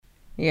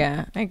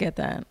Yeah, I get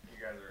that.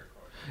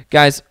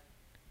 Guys.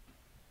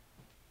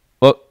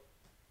 Oh.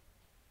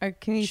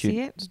 Can you see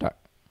it? Start.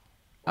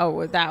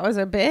 Oh, that was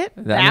a bit?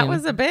 I That mean,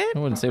 was a bit? I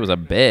wouldn't say it was a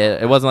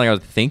bit. It wasn't like I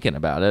was thinking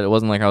about it. It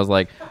wasn't like I was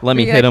like, let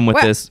me You're hit like, him with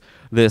 "What?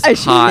 this I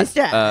shoot hot,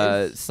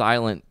 the stars."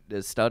 silent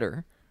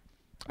stutter.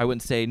 I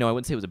wouldn't say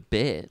it was a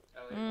bit.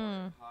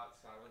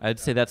 I'd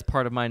say that's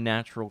part of my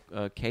natural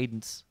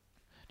cadence.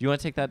 Do you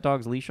want to take that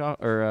dog's leash off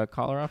or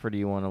collar off, or do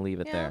you want to leave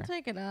it Yeah, there? I'll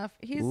take it off.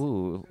 He's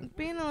Ooh,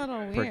 being a little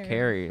weird.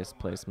 precarious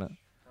placement.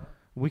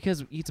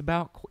 Because it's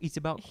about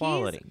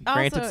quality. also-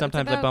 Granted, it's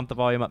sometimes I about- bump the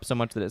volume up so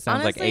much that it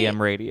sounds like Honestly,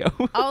 AM radio.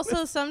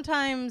 Also,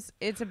 sometimes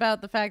it's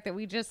about the fact that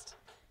we don't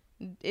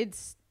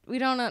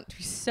have to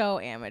be so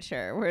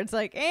amateur where it's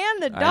like,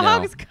 and the I know.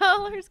 dog's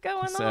collar's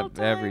going the whole Except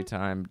time. every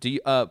time. Do you?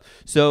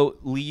 So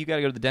Lee, you got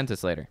to go to the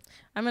dentist later.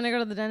 I'm going to go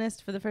to the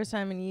dentist for the first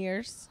time in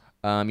years.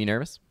 You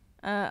nervous?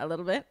 A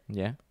little bit.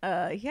 Yeah.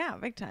 Yeah,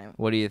 big time.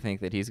 What do you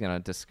think that he's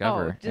gonna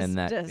discover just, in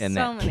that just in so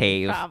that many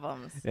cave?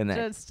 problems. in that-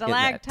 Just in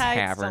that stalactites,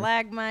 tavern?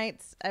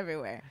 stalagmites,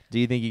 everywhere. Do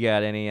you think you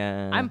got any?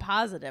 I'm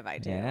positive I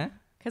do. Yeah?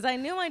 Because I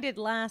knew I did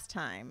last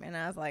time, and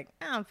I was like,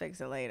 I'll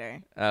fix it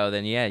later. Oh,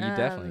 then yeah, you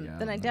definitely got.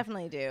 Then I them.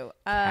 definitely do.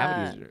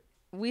 Cavities are-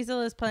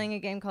 Weasel is playing a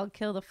game called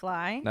Kill the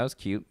Fly. That was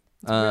cute.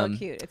 It's real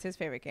cute. It's his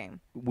favorite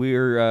game.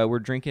 We're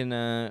drinking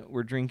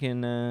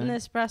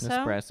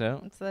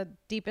Nespresso. It's the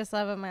deepest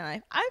love of my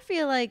life. I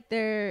feel like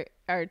there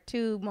are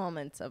two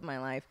moments of my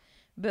life: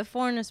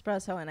 before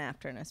Nespresso and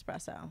after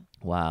Nespresso.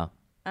 Wow.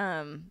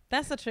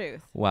 That's the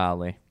truth. Wow,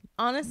 Lee.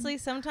 Honestly,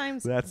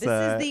 sometimes That's, this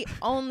is the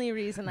only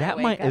reason I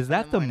wake up is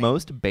that in the morning.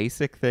 most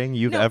basic thing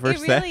you've No, ever it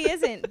said? really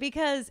isn't,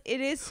 because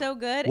it is so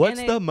good. What's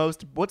and the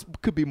most? What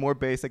could be more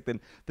basic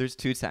than? There's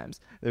two times.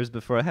 There's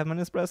before I have my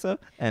Espresso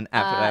and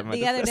after I have my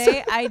the Espresso. other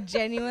day, I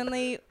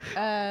genuinely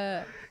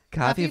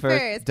Coffee first.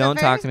 first. Don't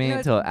talk to me No,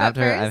 until but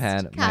after I've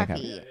first, had my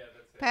coffee.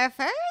 But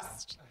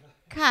first,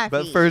 coffee.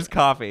 But first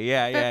coffee.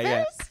 Yeah, But yeah,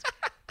 yeah. first,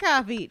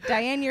 coffee.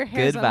 Diane, your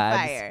hair's Good on vibes.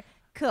 fire.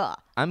 Cool.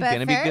 I'm But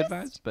gonna be good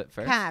first, vibes, but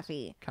first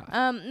Coffee. coffee.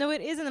 No,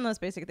 it isn't the most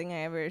basic thing I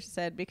ever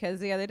said, because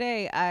the other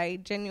day I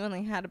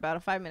genuinely had about a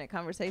 5-minute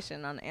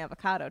conversation on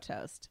avocado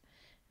toast,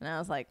 and I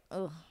was like,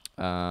 ugh.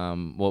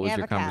 What was your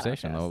Avocado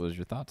conversation? toast. What was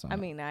your thoughts on I it?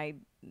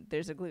 mean,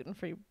 there's a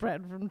gluten-free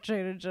bread from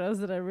Trader Joe's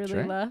that I really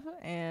Sure. love,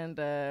 and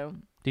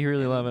Do you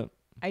really love it?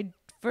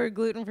 for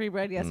gluten-free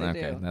bread, yes, I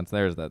Okay, do.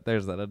 there's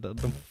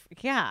that.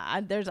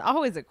 Yeah, there's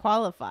always a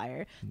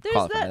qualifier. There's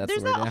Qualifier, that. that's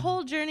There's the word, that yeah.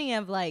 whole journey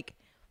of like,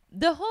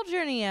 the whole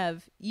journey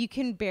of you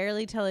can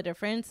barely tell a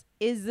difference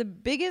is the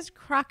biggest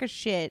crock of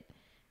shit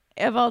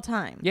of all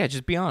time. Yeah,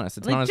 just be honest.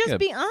 It's like, not as just good.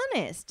 be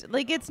honest.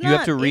 Like, it's You not.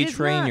 have to it is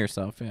retrain not-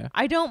 yourself. Yeah.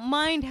 I don't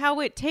mind how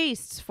it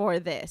tastes for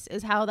this,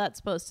 is how that's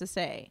supposed to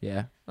say.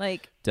 Yeah.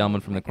 Like,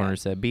 Delman oh from my the corner God.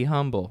 said, "Be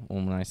humble."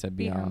 When I said,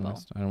 "Be, Be humble.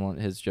 honest," I don't want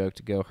his joke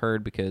to go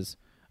heard because,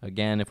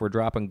 again, if we're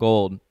dropping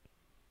gold,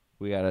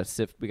 we gotta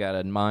sift. We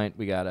gotta mine.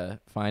 We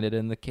gotta find it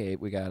in the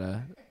cave. We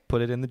gotta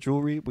put it in the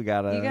jewelry. We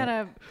gotta. You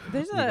gotta.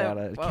 There's We a.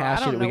 gotta well,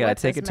 cash I don't it. We know gotta what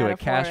take this it to a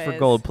metaphor cash for is.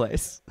 gold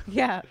place.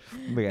 Yeah.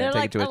 We They're gotta take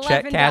like it to a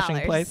check cashing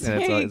 $11. place,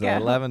 and There you it's go.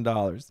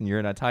 $11, and you're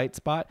in a tight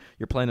spot.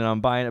 You're planning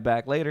on buying it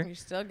back later. You're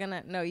still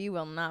gonna. No, you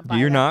will not buy.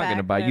 You're that not back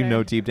gonna buy. You later.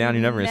 know deep down,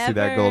 you're never gonna see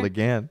that gold Never.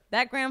 again.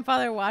 That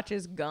grandfather watch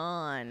is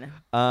gone.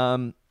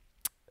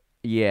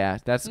 Yeah,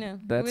 that's No,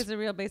 it that's was a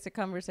real basic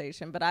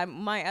conversation. But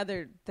my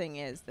other thing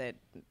is that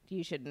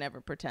you should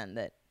never pretend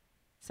that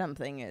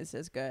something is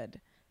as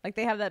good. Like,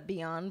 they have that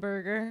Beyond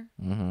Burger,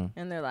 mm-hmm.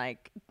 and they're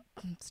like,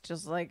 it's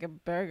just like a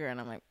burger, and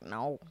I'm like,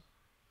 no,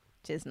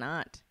 it is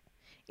not.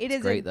 It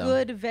is great, a though.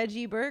 good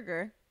veggie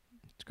burger,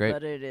 It's great.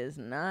 but it is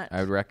not. I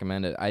would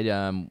recommend it.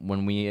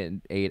 When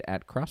we ate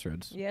at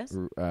Crossroads, Yes.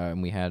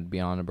 and we had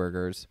Beyond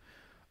Burgers,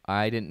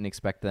 I didn't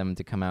expect them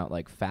to come out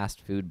like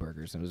fast food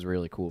burgers. It was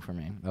really cool for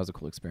me. That was a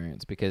cool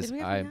experience because Did we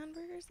have Beyond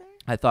Burgers there?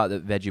 I thought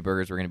that veggie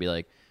burgers were gonna be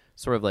like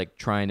sort of like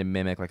trying to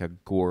mimic like a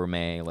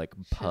gourmet like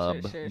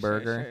pub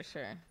burger,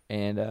 Sure.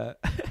 and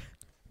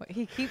What,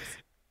 he keeps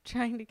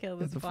trying to kill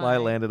this the fly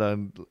landed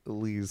on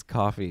Lee's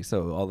coffee,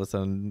 so all of a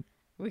sudden.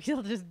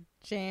 We'll just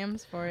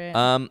jams for it.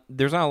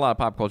 There's not a lot of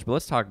pop culture, but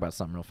let's talk about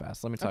something real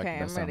fast. Let me talk Okay,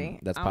 about I'm something ready.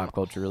 that's pop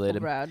culture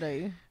related. Proud of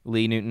you.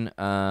 Lee Newton.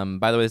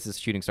 By the way, this is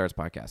Shooting Stars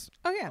podcast.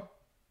 Oh yeah,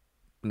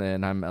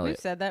 And I'm we've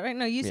Elliot. said that, right?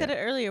 No, you said Yeah. it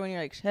earlier when you're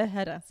like,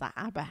 "Shahada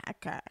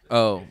Sabaka."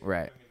 Oh,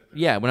 right.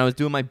 Yeah, when I was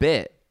doing my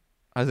bit,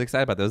 I was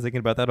excited about that. I was thinking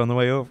about that on the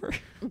way over.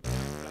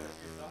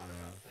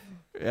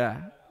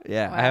 Yeah.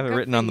 Wow, I have it good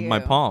written for on my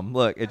you. palm.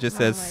 Look, it just Oh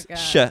says my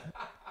God. "shut."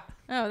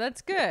 Oh,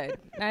 that's good.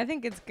 I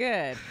think it's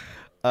good.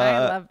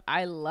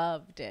 I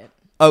loved it.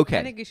 Okay.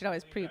 I think you should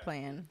always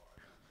pre-plan.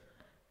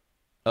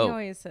 Oh. He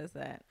always says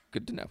that.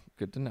 Good to know.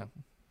 Good to know.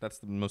 That's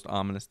the most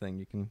ominous thing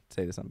you can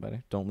say to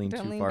somebody. Don't lean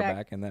Don't too lean far back.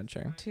 back in that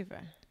chair. Too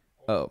far.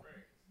 Oh.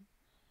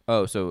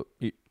 Oh, so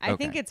I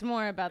think it's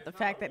more about the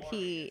fact that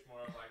he.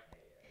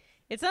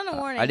 It's not a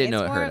warning. I didn't know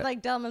it's it more hurt of it.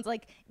 like Delman's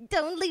like,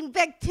 don't lean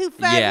back too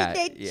far Yeah, with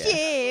that yeah.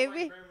 chair. My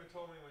grandma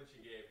told me when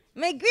she gave it.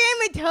 My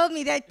grandma told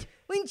me that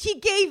when she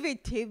gave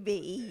it to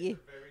me.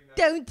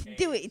 Don't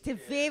do it. It's a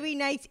very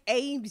nice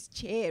Ames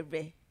chair.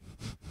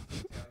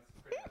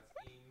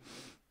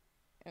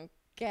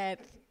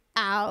 Get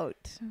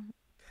out.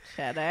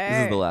 Cheddar.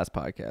 This is the last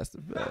podcast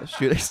of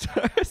Shooting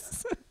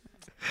Stars.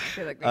 I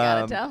feel like we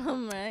gotta tell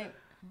him, right?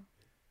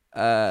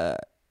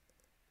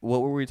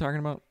 What were we talking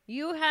about?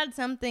 You had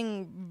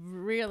something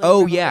really.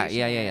 Oh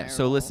yeah.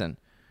 So listen,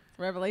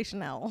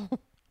 Revelational.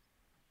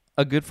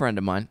 a good friend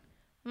of mine.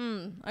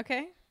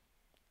 Okay.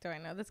 Do I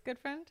know this good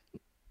friend?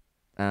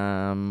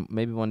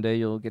 Maybe one day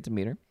you'll get to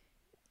meet her.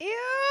 Ew.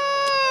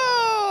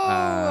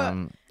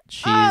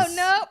 She's. Oh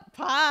no!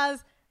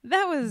 Pause.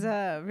 That was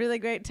a really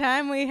great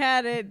time we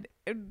had at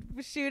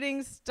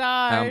Shooting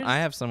Stars. I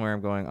have somewhere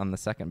I'm going on the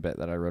second bit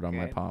that I wrote on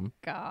my Good palm.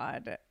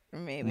 God,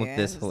 maybe With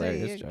this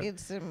hilarious joke.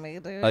 It's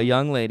amazing. A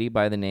young lady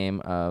by the name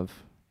of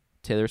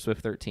Taylor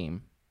Swift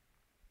 13.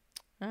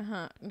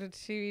 Did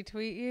she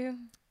retweet you?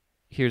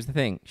 Here's the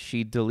thing.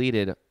 She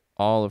deleted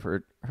all of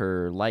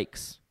her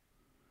likes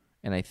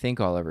and I think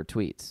all of her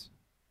tweets.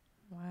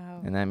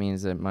 Wow. And that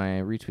means that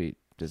my retweet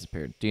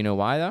disappeared. Do you know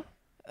why, though?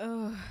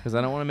 Because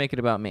I don't want to make it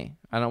about me.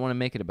 I don't want to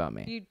make it about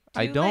me.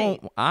 I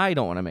don't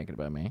want to make it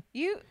about me.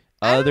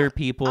 Other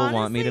people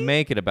want me to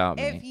make it about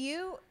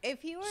me.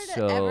 If you were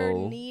to ever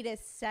need a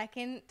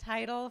second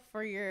title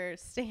for your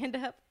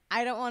stand-up,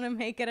 I don't want to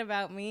make it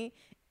about me,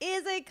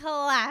 is a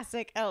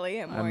classic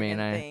Elliot Morgan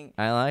thing.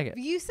 I like it.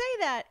 You say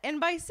that, and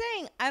by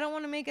saying I don't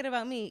want to make it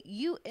about me,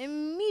 you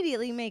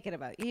immediately make it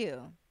about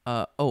you.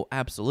 Oh,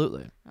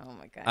 absolutely. Oh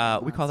my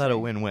God. We call that a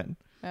win-win.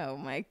 Oh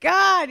my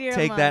God, you're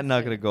Take a that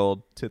nugget of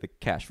gold to the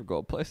Cash for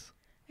Gold place.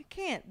 I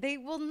can't. They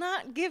will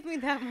not give me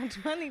that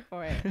much money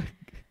for it.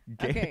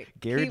 Okay,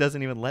 Gary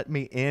doesn't even let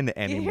me in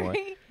anymore.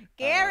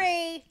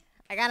 Gary,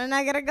 I got a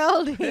nugget of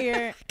gold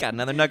here. Got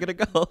another nugget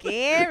of gold.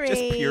 Gary.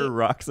 Just pure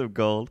rocks of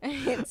gold.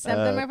 It's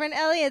something my friend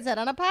Elliot said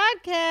on a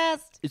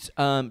podcast. It's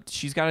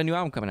she's got a new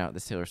album coming out,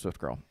 this Taylor Swift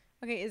girl.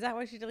 Okay, is that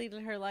why she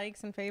deleted her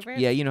likes and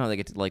favorites? Yeah, you know how they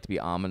get to like to be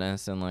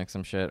ominous and like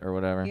some shit or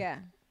whatever. Yeah.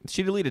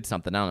 She deleted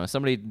something. I don't know.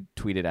 Somebody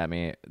tweeted at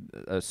me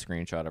a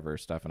screenshot of her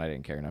stuff, and I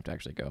didn't care enough to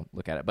actually go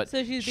look at it. But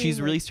so she's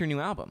released her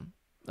new album,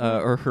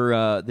 or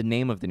her the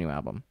name of the new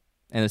album,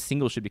 and the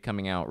single should be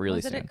coming out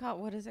really soon.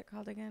 What is it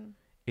called again?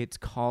 It's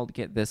called,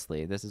 get this,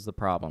 Lee. This is the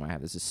problem I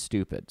have. This is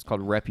stupid. It's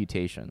called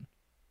Reputation.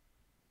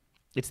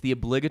 It's the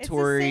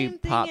obligatory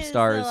it's the same pop thing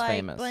star as is the,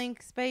 famous.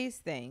 Blank space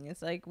thing.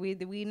 It's like we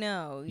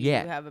know.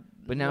 Yeah, you have a,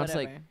 but now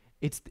whatever. it's like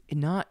it's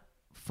not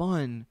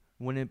fun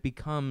when it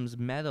becomes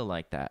meta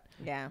like that.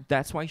 Yeah.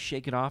 That's why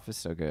Shake It Off is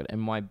so good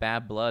and why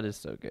Bad Blood is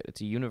so good.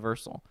 It's a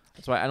universal.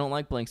 That's why I don't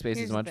like Blank Space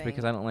as much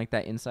because I don't like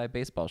that inside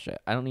baseball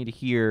shit. I don't need to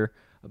hear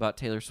about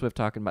Taylor Swift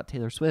talking about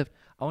Taylor Swift.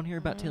 I want to hear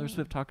about Taylor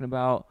Swift talking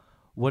about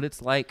what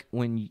it's like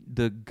when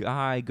the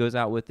guy goes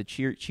out with the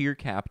cheer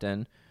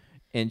captain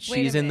and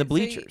she's in the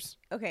bleachers.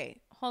 Okay,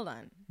 hold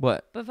on.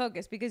 What? But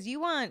focus, because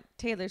you want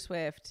Taylor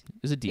Swift.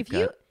 It's a deep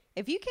cut.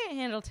 If you can't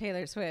handle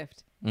Taylor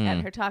Swift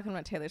at her talking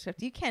about Taylor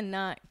Swift, you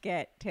cannot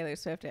get Taylor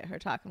Swift at her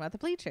talking about the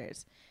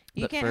bleachers.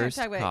 You can't have her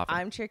talk about,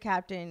 I'm cheer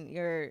captain,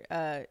 you're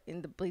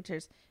in the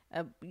bleachers.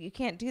 You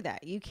can't do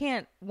that. You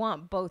can't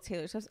want both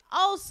Taylor Swifts.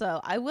 Also,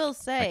 I will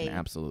say, I can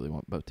absolutely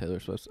want both Taylor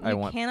Swifts.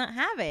 You cannot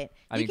have it.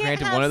 I mean,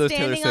 granted, one of those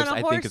Taylor Swifts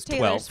I think is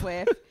 12.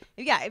 Swift.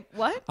 Yeah,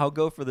 what? I'll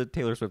go for the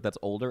Taylor Swift that's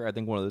older. I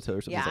think one of those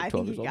Taylor Swifts is like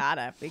 12 years old. Yeah, I think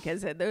you gotta,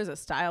 because there's a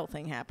style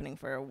thing happening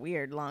for a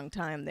weird long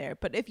time there.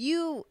 But if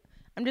you,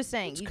 I'm just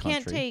saying, you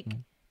can't take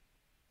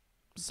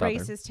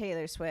braces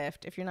Taylor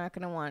Swift if you're not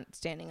going to want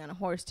standing on a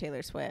horse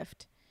Taylor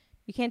Swift.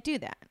 You can't do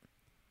that.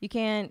 You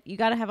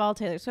got to have all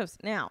Taylor Swifts.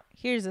 Now,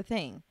 here's the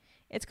thing.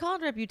 It's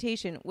called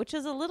Reputation, which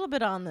is a little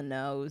bit on the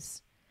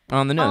nose.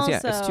 On the nose, yeah.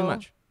 It's too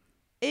much.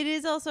 It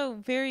is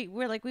also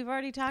we've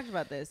already talked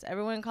about this.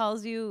 Everyone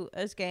calls you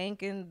a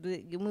skank and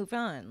you move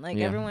on.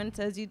 Everyone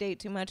says you date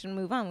too much and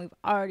move on. We've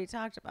already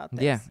talked about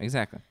this. Yeah,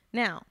 exactly.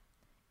 Now,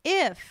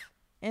 if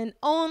and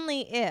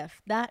only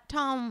if that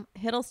Tom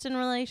Hiddleston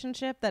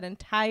relationship, that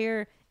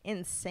entire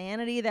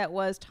insanity that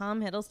was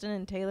Tom Hiddleston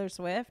and Taylor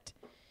Swift,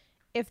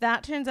 if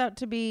that turns out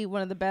to be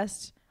one of the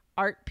best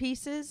art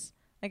pieces,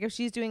 like if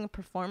she's doing a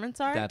performance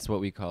art. That's what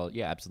we call it.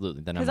 Yeah,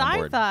 absolutely. Then I'm on board.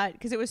 board. Because I thought,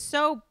 because it was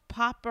so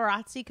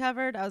paparazzi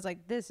covered, I was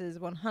like, this is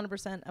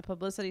 100% a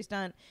publicity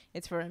stunt.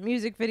 It's for a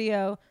music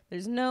video.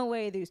 There's no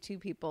way these two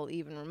people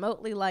even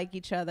remotely like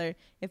each other.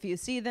 If you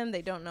see them,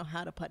 they don't know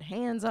how to put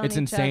hands on each other. It's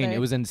insane.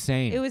 It was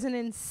insane. It was an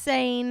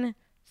insane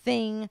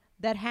thing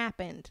that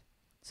happened.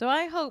 So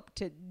I hope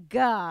to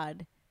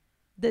God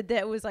that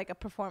that was like a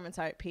performance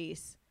art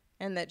piece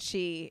and that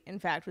she, in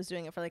fact, was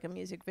doing it for like a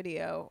music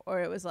video,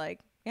 or it was like,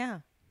 yeah.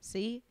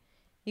 See,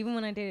 even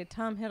when I dated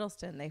Tom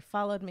Hiddleston, they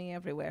followed me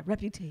everywhere.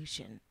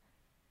 Reputation,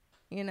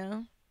 you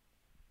know?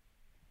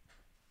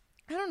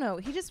 I don't know.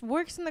 He just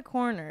works in the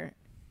corner.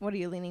 What are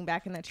you leaning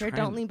back in that chair?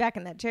 Don't lean back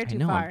in that chair too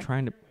far. I'm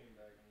trying to.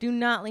 Do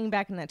not lean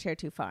back in that chair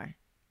too far.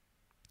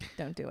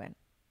 Don't do it.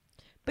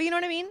 But you know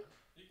what I mean?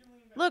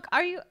 Look,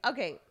 are you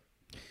okay?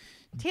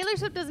 Taylor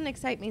Swift doesn't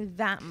excite me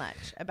that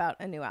much about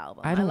a new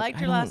album. I liked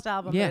her last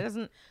album, but it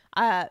doesn't.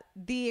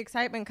 The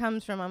excitement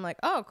comes from I'm like,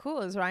 oh,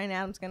 cool. Is Ryan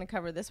Adams going to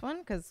cover this one?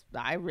 Because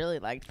I really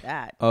liked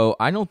that. Oh,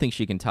 I don't think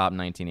she can top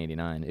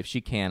 1989. If she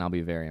can, I'll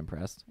be very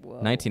impressed.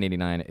 Whoa.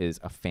 1989 is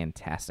a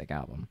fantastic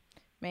album.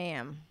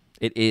 Ma'am.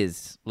 It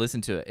is. Listen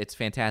to it. It's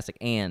fantastic,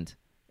 and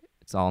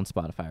it's all on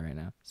Spotify right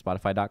now.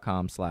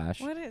 Spotify.com/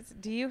 What is?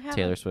 Do you have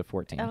Taylor Swift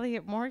 14?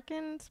 Elliot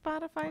Morgan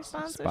Spotify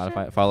sponsorship?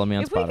 Spotify. Follow me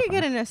on Spotify. If we could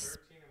get in a.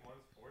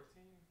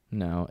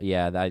 No,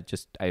 yeah,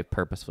 I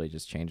purposefully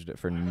just changed it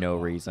for no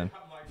reason.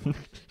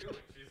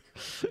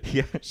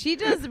 Yeah, she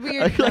does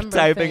weird. Like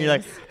typing, things. you're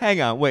like, hang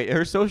on, wait,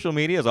 her social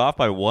media is off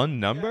by one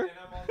number. Yeah, and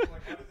I'm also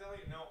like, how does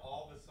Elliot know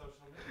all the social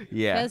media?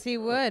 Yeah, because he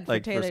would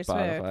like for Taylor for Swift,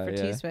 Spotify, for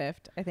yeah. T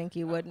Swift. I think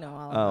he would know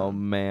all. Oh of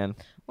them. man.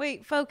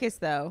 Wait, focus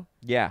though.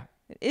 Yeah.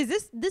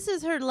 Is this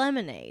is her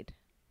Lemonade,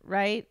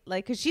 right?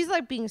 Like, cause she's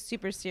like being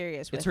super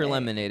serious. It's her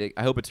Lemonade.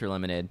 I hope it's her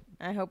Lemonade.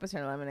 I hope it's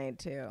her Lemonade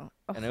too.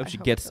 And I hope she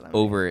gets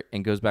over it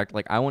and goes back to,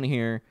 like, I want to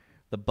hear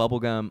the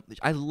bubblegum.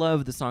 I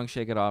love the song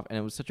Shake It Off, and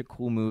it was such a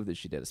cool move that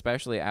she did,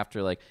 especially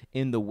after, like,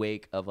 in the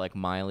wake of, like,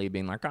 Miley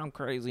being like, I'm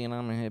crazy and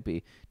I'm a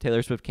hippie.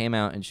 Taylor Swift came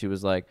out and she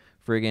was like,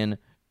 friggin',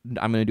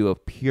 I'm going to do a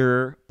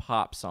pure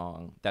pop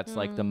song that's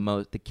like the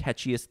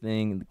catchiest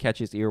thing, the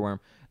catchiest earworm.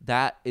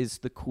 That is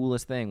the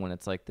coolest thing when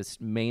it's like this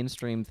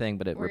mainstream thing,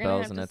 but it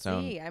rebels in its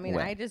own way. I mean,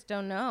 I just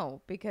don't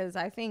know, because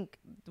I think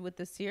with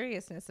the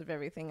seriousness of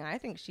everything, I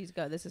think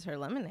this is her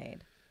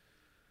Lemonade.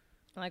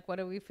 Like, what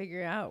do we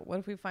figure out? What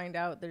if we find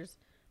out there's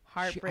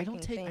heartbreaking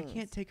things? I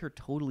can't take her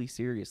totally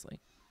seriously.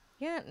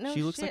 Yeah, no,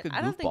 she looks like a goofball.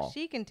 I don't think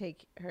she can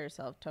take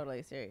herself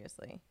totally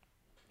seriously.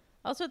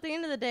 Also, at the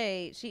end of the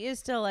day, she is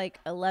still like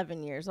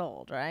 11 years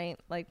old, right?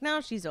 Like,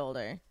 now she's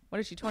older. What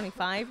is she,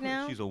 25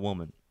 now? She's a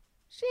woman.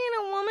 She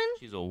ain't a woman.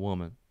 She's a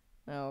woman.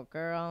 Oh,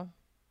 girl.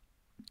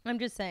 I'm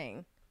just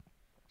saying.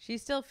 She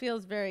still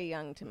feels very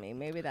young to me.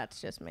 Maybe that's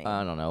just me.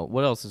 I don't know.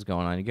 What else is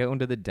going on? You go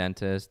into the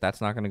dentist.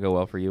 That's not going to go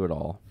well for you at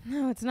all.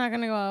 No, it's not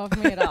going to go well for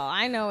me at all.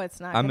 I know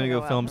it's not. I'm going to go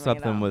well film for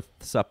something with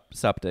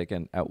Septic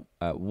and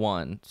at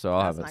 1. So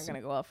I'll have it. That's not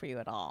going to go well for you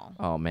at all.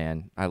 Oh,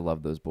 man. I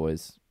love those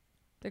boys.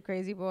 The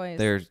crazy boys.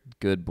 They're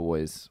good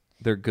boys.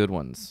 They're good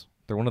ones.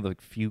 They're one of the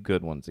few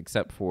good ones,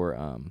 except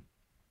for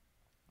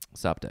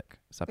Septic.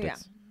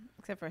 Septic's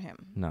except for him.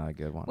 Not a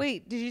good one.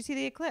 Wait, did you see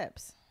the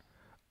eclipse?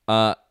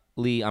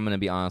 Lee, I'm going to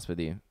be honest with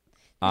you.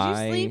 Did you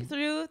sleep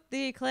through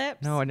the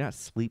eclipse? No, I did not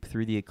sleep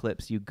through the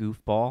eclipse, you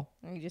goofball.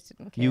 You just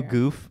didn't care. You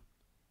goof.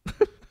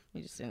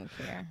 You just didn't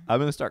care. I'm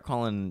going to start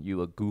calling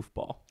you a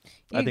goofball.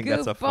 I think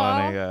that's a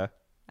funny...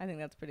 I think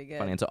that's pretty good.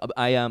 Funny. And so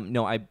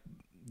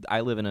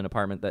I live in an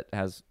apartment that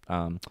has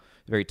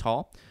very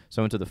tall.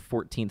 So I went to the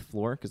 14th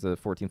floor because the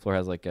 14th floor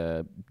has like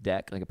a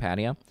deck, like a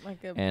patio.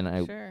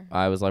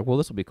 I was like, well,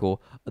 this will be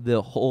cool.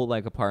 The whole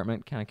like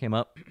apartment kind of came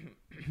up.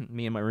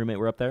 Me and my roommate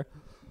were up there.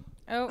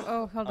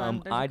 Oh, hold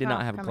on. I did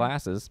not have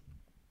glasses,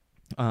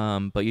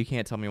 but you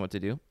can't tell me what to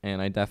do.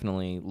 And I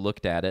definitely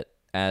looked at it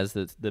as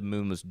the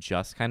moon was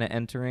just kind of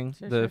entering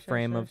the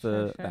frame of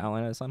the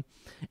outline of the sun.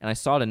 And I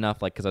saw it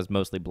enough, like, because I was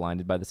mostly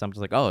blinded by the sun. I was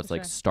like, oh, it's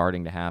like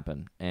starting to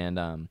happen. And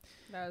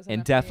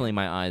definitely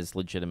my eyes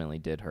legitimately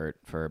did hurt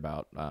for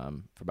about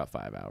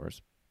 5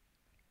 hours.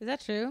 Is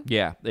that true?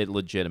 Yeah, it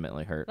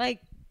legitimately hurt.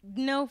 Like,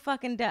 no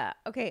fucking duh.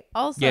 Okay,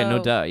 also... Yeah,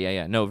 no duh.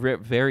 Yeah. No,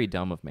 very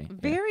dumb of me.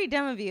 Very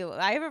dumb of you.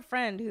 I have a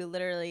friend who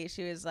literally,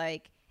 she was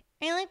like,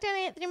 I looked at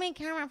it through my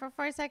camera for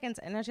 4 seconds,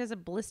 and now she has a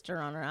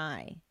blister on her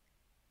eye.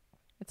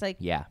 It's like,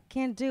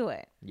 can't do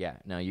it. Yeah,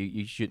 no,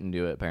 you shouldn't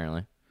do it,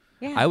 apparently.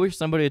 Yeah. I wish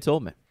somebody had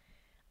told me.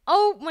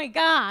 Oh, my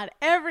God.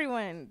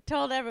 Everyone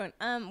told everyone.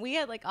 We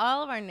had, like,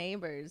 all of our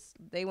neighbors,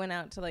 they went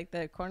out to, like,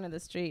 the corner of the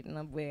street,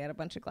 and we had a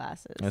bunch of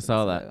glasses. I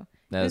saw that.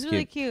 That was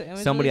really cute.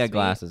 Somebody really had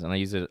glasses, and I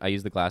used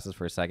the glasses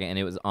for a second, and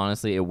it was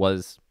honestly,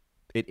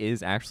 it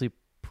is actually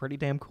pretty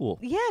damn cool.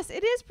 Yes,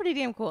 it is pretty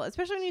damn cool,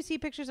 especially when you see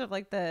pictures of,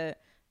 like, the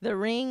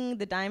ring,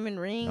 the diamond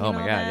ring. Oh, and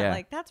my all God, that. yeah.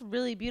 Like, that's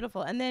really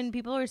beautiful. And then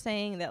people were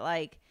saying that,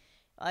 like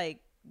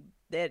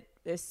that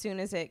as soon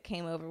as it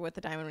came over with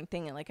the diamond ring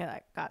thing,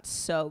 it got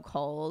so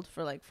cold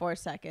for like 4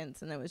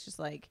 seconds, and it was just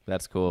like,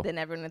 that's cool. Then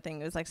everyone would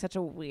think it was like such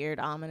a weird,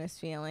 ominous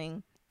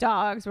feeling.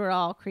 Dogs were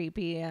all creeped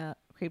out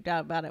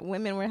about it.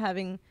 Women were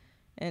having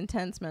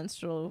intense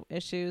menstrual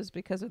issues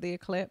because of the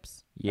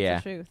eclipse. Yeah,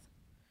 that's the truth.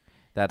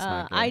 That's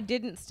not good. I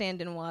didn't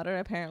stand in water.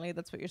 Apparently,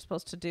 that's what you're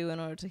supposed to do in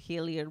order to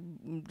heal your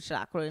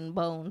chakra and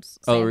bones.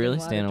 Oh, really?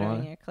 Stand in water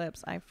during the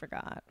eclipse? I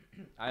forgot.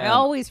 I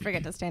always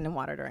forget to stand in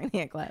water during the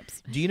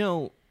eclipse. Do you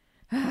know?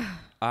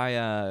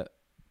 I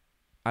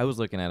was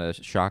looking at a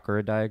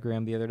chakra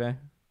diagram the other day.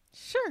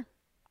 Sure.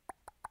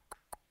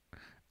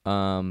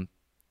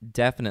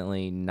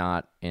 Definitely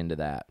not into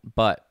that,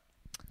 but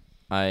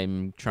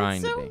I'm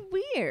trying to be. It's so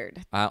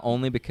weird.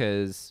 Only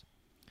because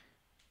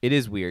it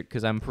is weird,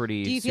 because I'm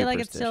pretty. Do you feel like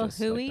it's still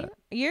hooey? Like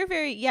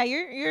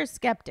you're a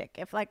skeptic.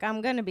 If like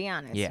I'm gonna be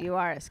honest, you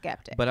are a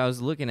skeptic. But I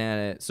was looking at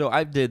it, so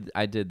I did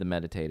the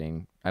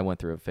meditating. I went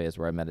through a phase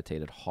where I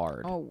meditated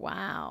hard. Oh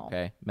wow.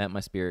 Okay, met my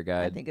spirit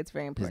guide. I think it's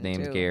very important. His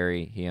name's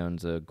Gary. He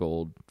owns a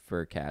gold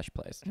for Cash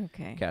Place.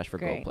 Okay. Cash for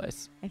great. Gold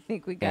Place. I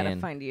think we gotta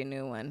find you a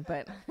new one,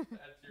 but That's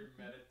your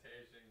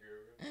meditation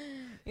guru.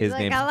 His like,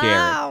 name's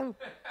hello,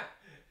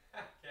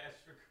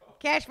 Cash for gold.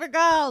 Cash for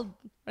gold.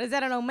 What is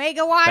that, an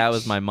Omega watch? That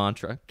was my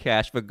mantra.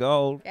 Cash for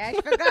gold. Cash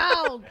for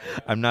gold.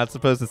 I'm not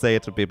supposed to say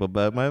it to people,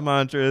 but my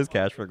mantra is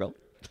cash for gold.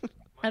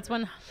 That's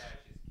one.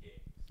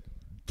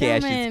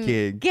 Cash Gentlemen, is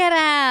king. Get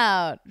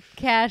out.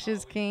 Cash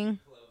is king.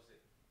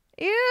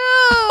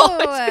 Ew.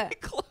 Always be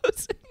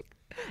closing.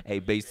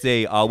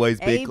 ABC, always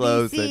be ABC,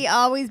 closing.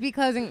 always be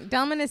closing.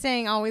 Delman is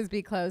saying always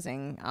be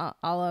closing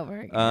all over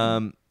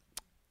again.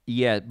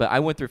 Yeah, but I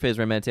went through a phase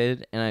where I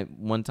meditated, and I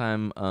one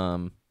time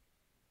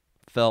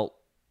felt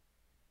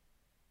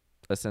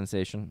a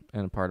sensation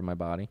in a part of my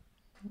body.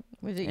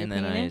 Was it your And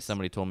then penis?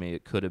 somebody told me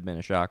it could have been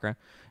a chakra,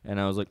 and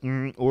I was like,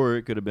 or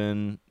it could have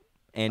been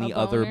any A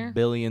other boner?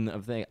 billion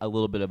of thing, a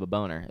little bit of a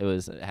boner.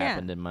 It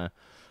happened in my.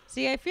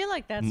 See, I feel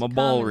like that's My a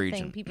ball common region.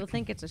 thing. People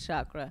think it's a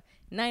chakra.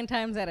 9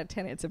 times out of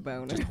 10, it's a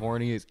boner.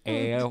 Horny as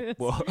hell.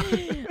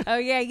 Oh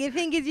yeah, you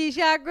think it's your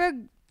chakra?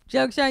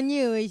 Joke's on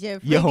you. It's your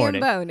You're freaking horny.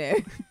 boner.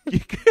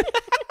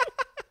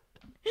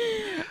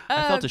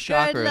 I felt Oh, a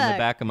chakra good in the luck.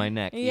 back of my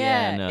neck.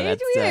 Yeah, no,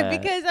 it's that's, weird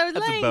because I was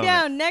that's a laying boner.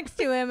 down next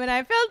to him and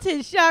I felt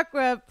his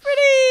chakra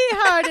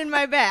pretty hard in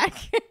my back.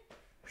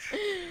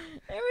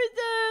 It was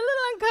a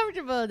little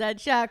uncomfortable, that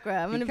chakra.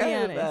 I'm going to be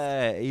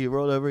honest. He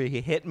rolled over.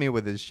 He hit me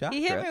with his chakra.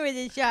 He hit me with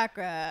his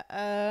chakra.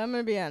 I'm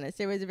going to be honest.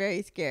 It was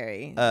very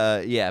scary.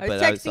 Yeah, I but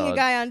was texting a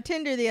guy on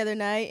Tinder the other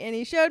night, and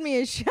he showed me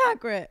his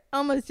chakra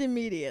almost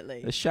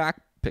immediately. the shock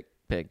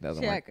pig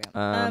doesn't Chakra.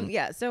 work.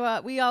 Yeah,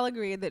 so we all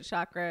agreed that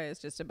chakra is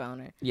just a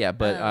boner. Yeah,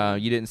 but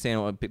you didn't say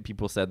what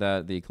people said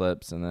that the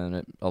eclipse, and then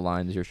it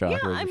aligns your chakras.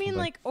 Yeah, or I mean, something.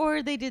 like,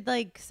 or they did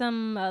like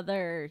some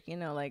other,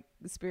 like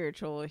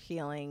spiritual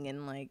healing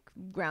and like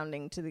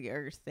grounding to the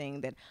earth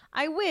thing that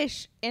I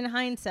wish, in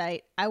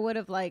hindsight, I would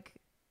have like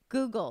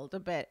Googled a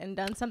bit and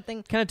done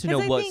something. kind of to 'cause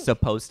know I what's think-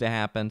 supposed to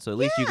happen, so at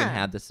least you can Yeah.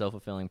 have the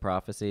self-fulfilling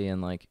prophecy,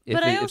 and like if,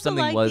 But I if also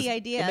something like was, the it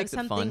idea of makes it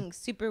fun. something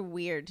super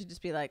weird to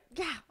just be like,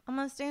 yeah, I'm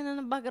gonna stand in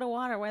a bucket of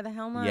water. Why the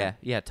hell not?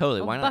 Yeah,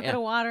 totally. A Why not? bucket Yeah.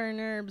 of water and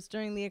herbs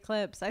during the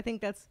eclipse. I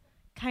think that's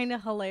kind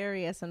of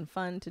hilarious and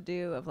fun to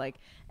do. Of like,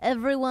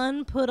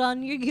 everyone put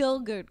on your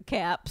yogurt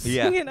caps.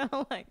 Yeah.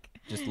 Like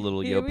Just a little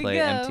Here we Yoplait,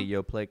 go. empty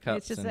Yoplait cups.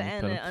 it's just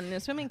and a, put and 'em- a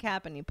swimming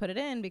cap, and you put it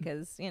in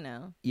because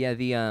Yeah,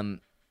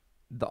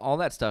 the all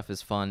that stuff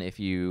is fun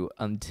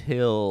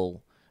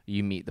until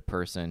you meet the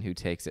person who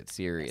takes it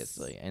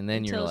seriously, and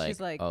then Until you're she's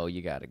like, oh,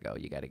 you gotta go,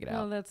 you gotta get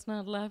well, out. that's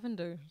not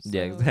lavender.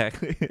 Yeah, so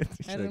exactly.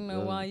 I don't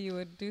know why you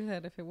would do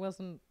that if it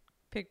wasn't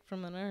picked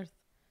from an earth.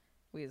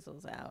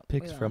 Weasel's out. We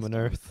Picked from lost an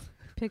him. earth.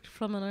 Picked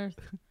from an earth.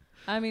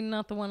 I mean,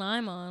 not the one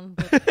I'm on,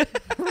 but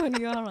the one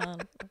you're on.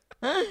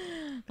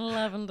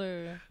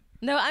 Lavender.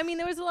 No, I mean,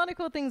 there was a lot of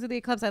cool things with the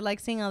eclipse. I like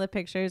seeing all the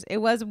pictures. It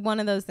was one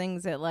of those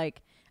things that,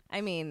 like, I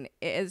mean,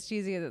 as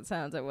cheesy as it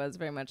sounds, it was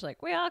very much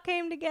like we all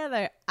came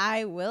together.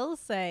 I will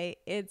say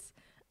it's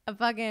a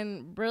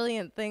fucking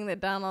brilliant thing that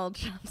Donald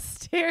Trump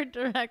stared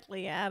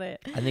directly at it.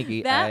 I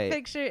think That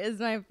picture is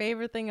my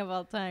favorite thing of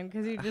all time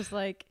because you're just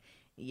like,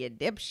 you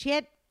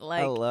dipshit.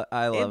 Like,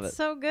 I love it's it.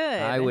 so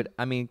good.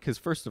 Because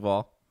first of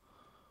all,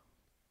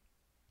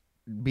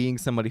 being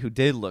somebody who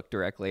did look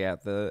directly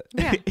at the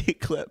Yeah.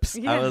 eclipse,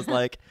 Yeah. I was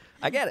like,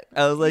 I get it.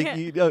 I was like,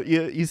 Yeah.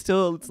 you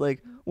still, it's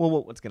like,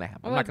 well, what's gonna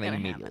happen? I'm not What's gonna gonna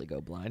immediately go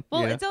blind.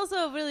 Well, you know? it's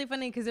also really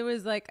funny because it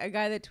was like a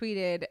guy that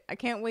tweeted, I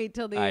can't wait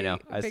till the I know,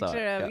 I picture saw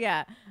it, of,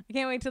 I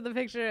can't wait till the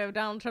picture of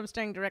Donald Trump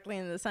staring directly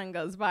into the sun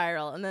goes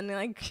viral. And then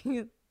like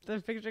the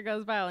picture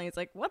goes viral and he's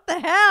like, what the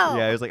hell?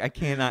 Yeah, I was like, I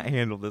cannot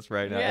handle this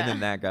right now. Yeah. And then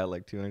that got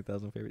like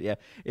 200,000 favorites. Yeah,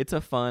 it's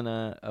a fun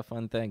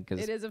thing because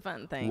It is a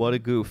fun thing. what a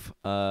goof,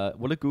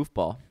 what a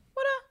goofball.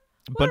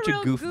 A What bunch a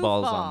of real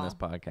goofballs goofball. on this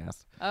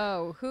podcast.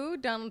 Oh, who?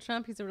 Donald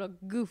Trump? He's a real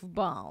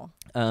goofball.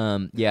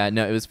 Yeah,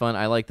 no, it was fun.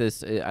 I like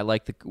this. I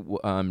like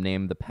the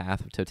name, The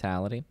Path of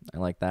Totality. I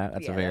like that.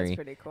 That's a very that's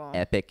pretty cool.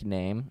 epic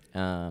name.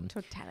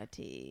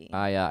 Totality.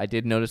 I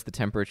did notice the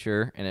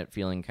temperature and it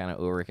feeling kind of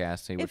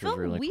overcasty, It which felt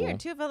was really weird cool.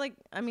 too. It felt like,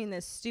 I mean,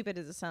 as stupid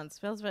as it sounds, it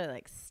feels very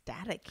like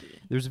staticky.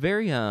 There's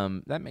very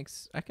that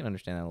makes, I can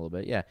understand that a little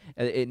bit. Yeah,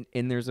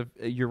 and there's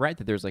you're right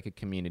that there's like a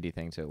community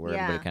thing to it where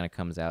everybody kind of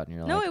comes out and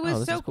you're No, like, it was oh,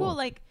 this so is cool.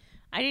 Like,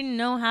 I didn't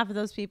know half of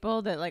those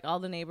people that, like, all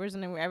the neighbors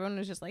and everyone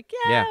was just like,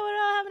 yeah, we're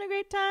all having a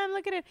great time.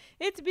 Look at it.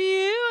 It's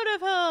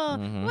beautiful.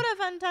 Mhm. What a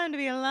fun time to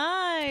be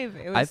alive.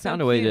 It was I so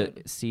found a way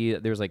cute. to see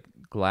there's like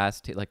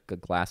like a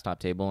glass top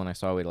table, and I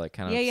saw a way to like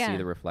kind of see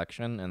the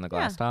reflection in the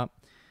glass top.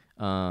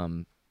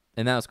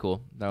 And that was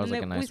cool. That was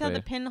like a nice We saw way.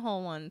 the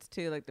pinhole ones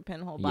too, like the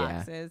pinhole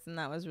boxes, and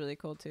that was really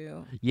cool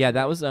too. Yeah,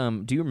 that was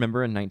do you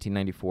remember in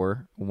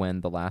 1994 when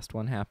the last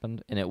one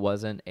happened and it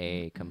wasn't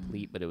a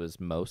complete but it was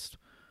most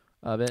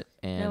of it?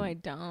 And No, I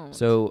don't.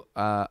 so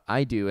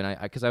I do, and I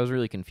because I was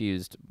really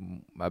confused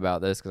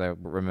about this because I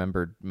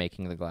remembered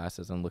making the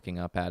glasses and looking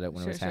up at it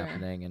when it was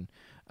happening,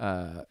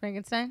 and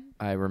Frankenstein?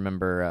 I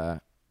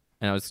remember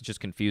and I was just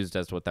confused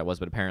as to what that was,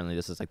 but apparently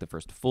this is like the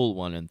first full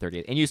one in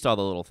 38. And you saw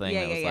the little thing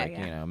that was like,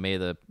 you know, may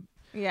the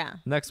Yeah.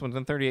 Next one's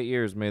in 38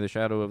 years. May the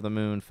shadow of the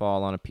moon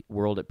fall on a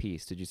world at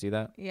peace. Did you see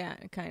that? Yeah,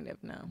 kind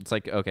of. No. It's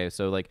like, okay,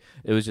 so like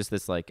it was just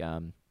this like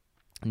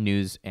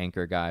news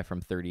anchor guy from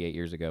 38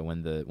 years ago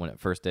when it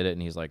first did it,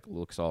 and he's like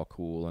looks all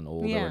cool and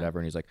old or whatever,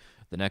 and he's like,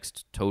 the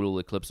next total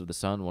eclipse of the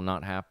sun will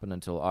not happen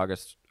until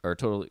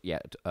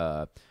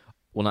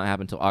will not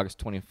happen until August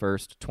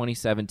 21st,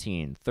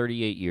 2017,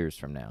 38 years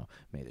from now.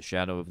 May the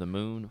shadow of the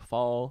moon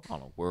fall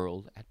on a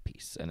world at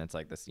peace. And it's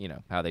like this,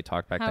 how they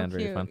talked back then,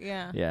 cute, very fun.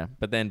 Yeah. Yeah.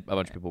 But then a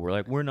bunch of people were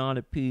like, we're not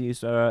at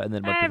peace. And then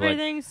a bunch of people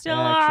everything's still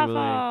actually,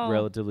 awful.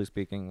 relatively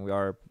speaking, we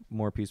are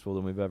more peaceful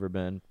than we've ever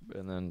been.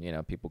 And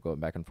then, people going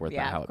back and forth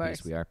about how at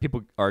peace we are.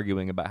 People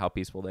arguing about how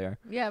peaceful they are.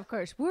 Yeah, of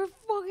course. We're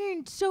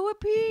fucking so at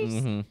peace.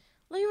 Mm-hmm.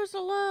 Leave us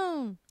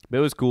alone. But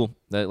it was cool,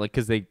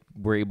 because they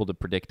were able to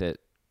predict it.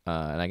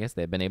 And I guess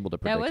they've been able to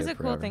predict it. That was a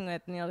forever. cool thing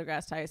with Neil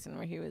deGrasse Tyson,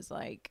 where he was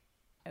like,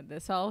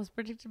 "This all was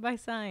predicted by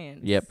science."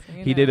 Yep,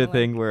 he did a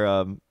thing where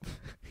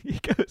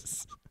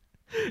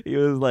he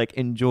was like,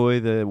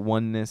 "Enjoy the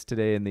oneness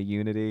today and the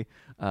unity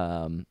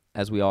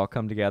as we all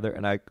come together."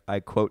 And I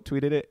quote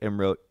tweeted it and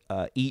wrote,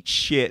 "Eat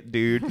shit,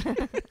 dude."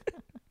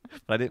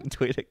 But I didn't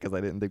tweet it because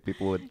I didn't think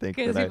people would think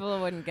because people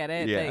wouldn't get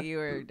it Yeah. that you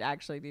were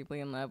actually deeply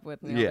in love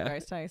with Neil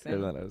deGrasse Tyson.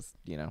 And then I was,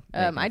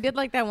 I did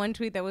like that one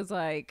tweet that was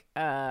like,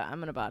 I'm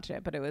gonna botch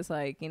it, but it was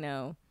like,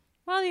 well,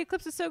 the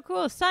eclipse is so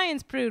cool.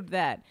 Science proved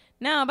that.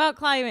 Now about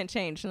climate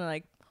change, and they're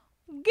like,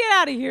 get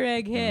out of here,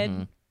 egghead.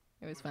 Mm-hmm.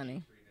 It was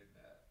funny.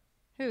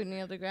 Who,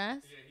 Neil deGrasse?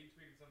 Yeah, he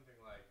tweeted something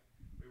like,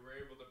 we were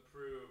able to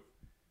prove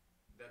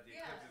that the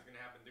eclipse is going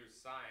to happen through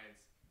science,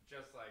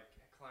 just like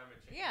climate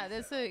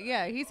change.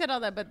 Yeah, he said all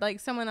that, but like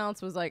someone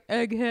else was like,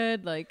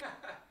 egghead, like,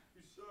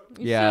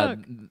 you yeah, suck.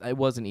 I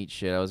wasn't eat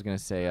shit. I was gonna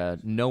say,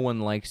 no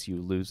one likes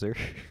you, loser.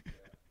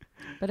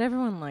 But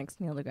everyone likes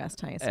Neil deGrasse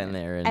Tyson. And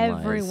therein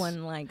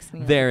everyone likes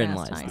Neil therein deGrasse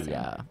lies Tyson.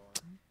 the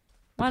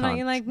Why don't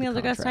you like the Neil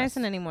deGrasse contrast.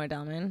 Tyson anymore,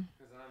 Delman?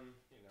 Because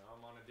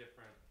I'm on a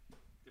different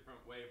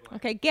wavelength.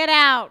 Okay, get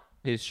out.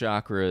 His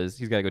chakras.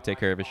 He's got to go take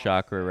care of his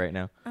chakra right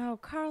now. Oh,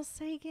 Carl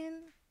Sagan?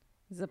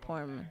 He's a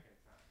poor man.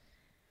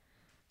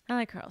 I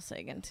like Carl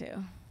Sagan,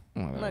 too.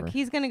 Whatever. Look,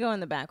 he's going to go in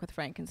the back with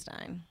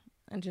Frankenstein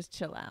and just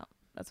chill out.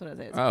 That's what it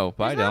is. Oh,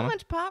 bye, There's not Delman.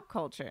 much pop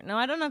culture. No,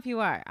 I don't know if you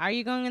are. Are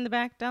you going in the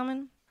back,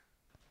 Delman?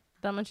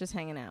 Delman's just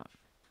hanging out.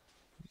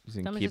 He's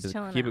gonna Someone's just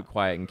chilling keep out. it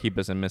quiet and keep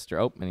us in Mr.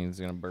 Oh, and he's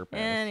gonna burp at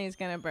And us. he's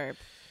going to burp.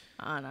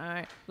 On, all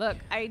right. Look,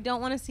 I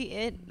don't want to see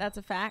it. That's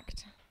a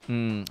fact.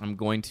 I'm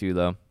going to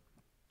though.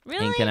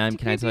 Really? And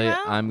can I tell you,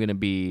 I'm gonna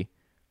be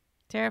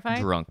terrified?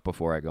 drunk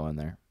before I go in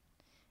there.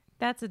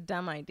 That's a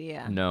dumb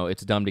idea. No,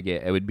 it's dumb to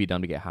get. It would be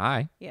dumb to get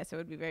high. Yes, it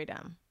would be very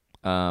dumb.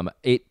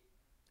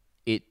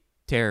 It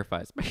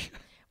terrifies me.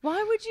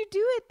 Why would you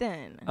do it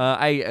then?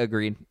 I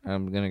agreed.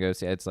 I'm gonna go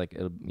see it. It's like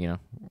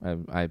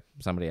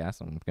somebody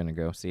asked. I'm gonna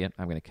go see it.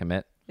 I'm gonna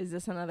commit. Is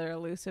this another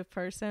elusive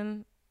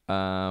person?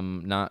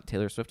 Not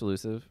Taylor Swift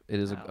elusive.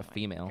 It is a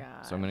female.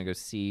 God. So I'm gonna go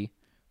see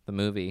the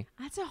movie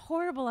That's a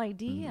horrible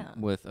idea.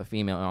 with a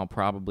female, and I'll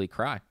probably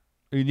cry.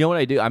 You know what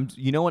I do?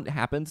 You know what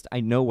happens?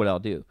 I know what I'll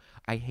do.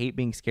 I hate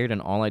being scared, and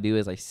all I do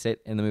is I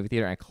sit in the movie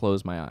theater and I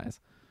close my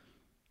eyes.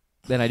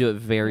 Then I do it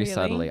very Really?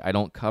 subtly. I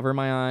don't cover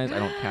my eyes. I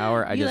don't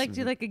cower. I you just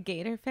do like a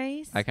gator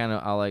face? I kind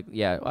of I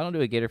don't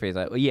do a gator face.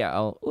 A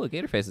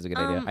gator face is a good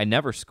idea. I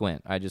never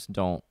squint. I just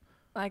don't.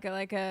 like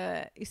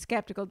a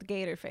skeptical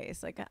gator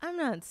face. Like I'm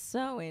not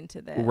so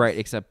into this. Right,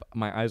 except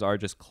my eyes are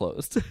just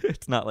closed.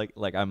 It's not like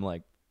I'm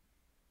like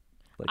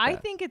I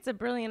that. think it's a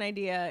brilliant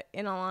idea,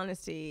 in all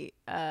honesty,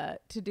 to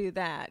do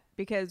that,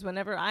 because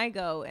whenever I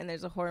go and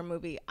there's a horror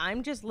movie,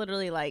 I'm just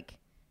literally like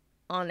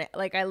on it.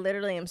 Like I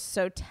literally am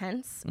so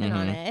tense and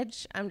on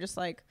edge. I'm just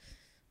like,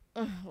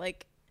 ugh,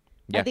 like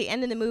at the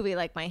end of the movie,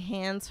 like my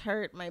hands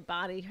hurt, my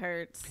body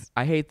hurts.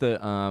 I hate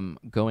the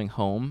going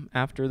home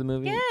after the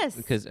movie. Yes.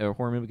 Because a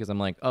horror movie, because I'm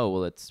like, oh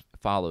well, it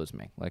follows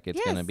me. Like it's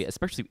gonna be,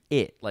 especially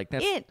it. Like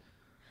that's it.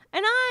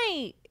 And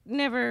I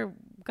never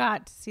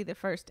got to see the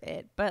first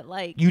It, but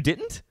like You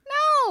didn't?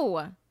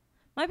 no,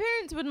 my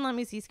parents wouldn't let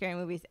me see scary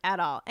movies at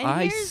all. And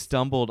I here's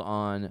stumbled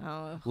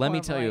on. Let me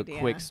tell you horrible a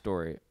quick idea.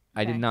 story.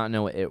 I did Okay. not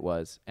know what it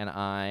was, and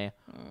I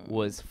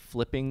was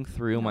flipping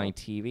through my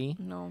TV.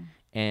 No.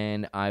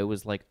 And I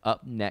was like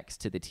up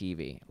next to the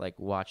TV, like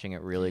watching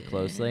it really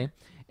closely.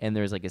 And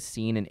there's like a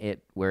scene in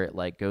it where it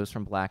like goes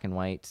from black and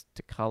white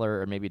to color,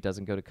 or maybe it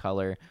doesn't go to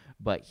color,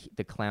 but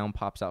the clown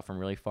pops out from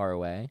really far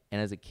away.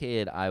 And as a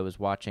kid, I was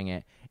watching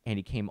it, and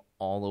he came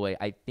all the way.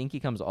 I think he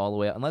comes all the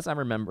way, unless I'm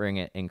remembering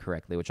it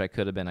incorrectly, which I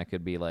could have been. I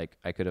could have You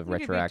could be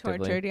retroactively.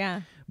 tortured,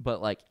 yeah.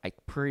 But like, I'm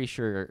pretty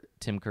sure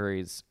Tim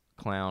Curry's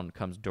clown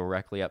comes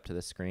directly up to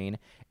the screen,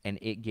 and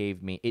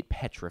it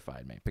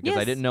petrified me because I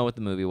Yes. didn't know what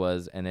the movie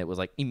was, and it was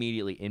like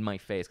immediately in my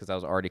face because I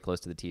was already close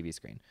to the TV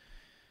screen.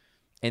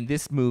 And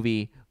this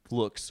movie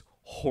looks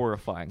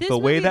horrifying. This The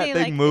way movie, that they,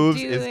 thing like,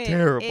 moves do is it-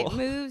 terrible. It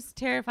moves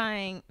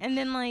terrifying. And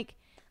then like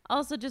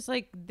also just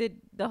like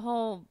the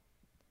whole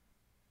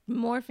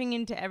morphing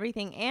into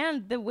everything,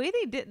 and the way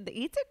they did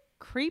it's a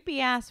creepy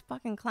ass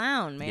fucking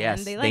clown, man.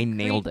 Yes, they they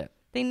nailed it.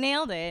 They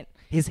nailed it.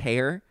 His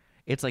hair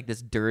It's like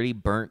this dirty,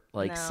 burnt,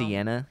 like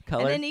sienna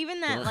color. And then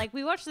even that, like,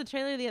 we watched the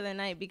trailer the other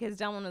night because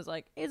Delman was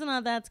like,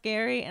 "Isn't that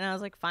scary?" And I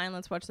was like, "Fine,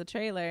 let's watch the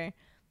trailer."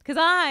 Because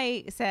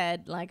I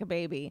said, like a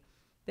baby,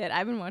 that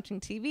I've been watching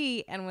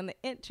TV, and when the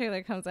It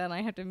trailer comes out,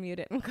 I have to mute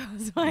it and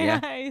close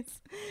my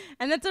eyes.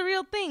 And that's a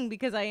real thing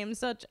because I am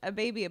such a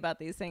baby about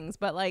these things.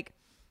 But, like,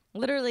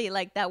 literally,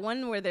 like, that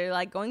one where they're,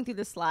 like, going through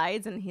the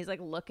slides, and he's,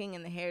 like, looking,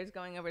 and the hair's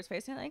going over his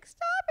face, and they're like,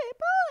 "Stop it,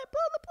 pull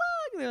the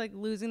plug." They're, like,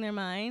 losing their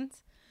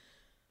minds.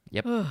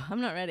 Yep.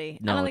 I'm not ready.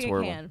 No, I don't it's think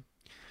horrible. I can.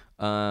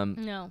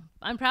 No,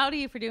 I'm proud of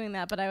you for doing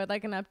that, but I would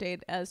like an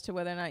update as to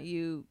whether or not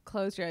you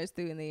closed your eyes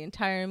through the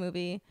entire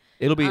movie.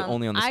 It'll be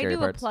only on the scary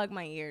parts. I do a plug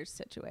my ears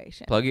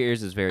situation. Plug your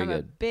ears is very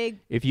good. A big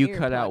if you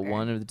cut out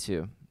one of the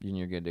two, then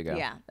you're good to go.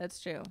 Yeah,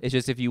 that's true. It's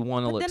just if you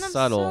want to look then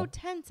subtle. I'm so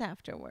tense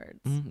afterwards.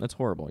 That's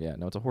horrible. Yeah,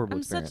 no, it's a horrible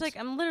experience.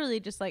 I'm literally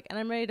just like, and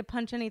I'm ready to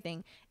punch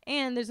anything.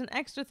 And there's an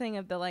extra thing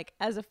of the, like,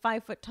 as a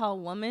 5 foot tall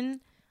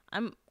woman,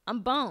 I'm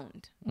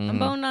boned. I'm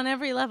boned on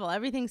every level.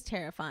 Everything's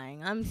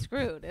terrifying. I'm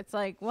screwed. It's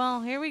like,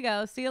 well, here we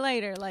go. See you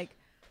later. Like,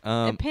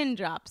 a pin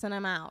drops and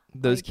I'm out.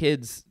 Those like,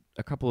 kids,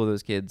 a couple of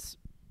those kids,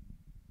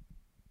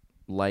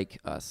 like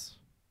us.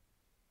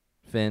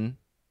 Finn.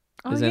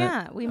 Oh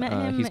yeah, we met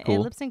him at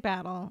Lip Sync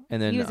Battle.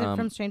 And then he was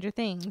from Stranger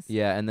Things.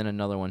 Yeah, and then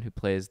another one who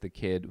plays the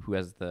kid who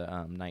has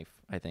the knife.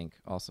 I think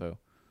also.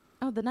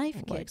 Oh, the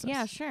knife kid.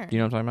 Yeah, sure. Do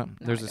you know what I'm talking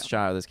about? No, There's this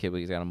shot of this kid where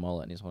he's got a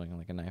mullet and he's holding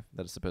like a knife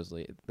that is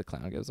supposedly the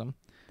clown gives him.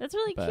 That's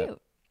really cute.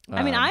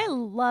 I mean, I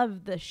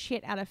love the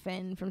shit out of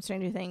Finn from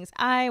Stranger Things.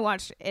 I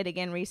watched it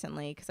again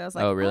recently because I was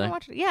like, "Oh, really?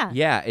 Watch it. Yeah,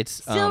 yeah, it's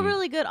still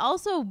really good.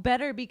 Also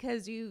better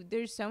because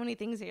there's so many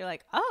things that you're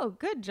like, oh,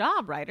 good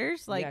job,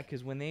 writers. Like, yeah,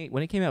 because when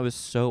it came out, it was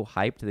so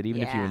hyped that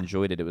even if you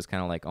enjoyed it, it was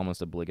kind of like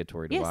almost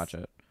obligatory to watch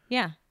it.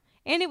 Yeah,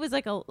 and it was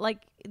like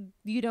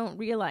you don't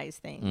realize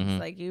things.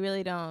 Like you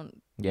really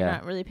don't. You're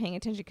not really paying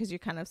attention because you're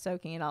kind of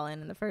soaking it all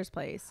in the first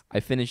place. I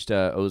finished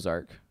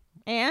Ozark.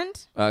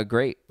 And?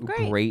 Great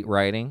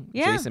writing.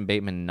 Yeah. Jason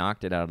Bateman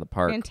knocked it out of the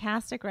park.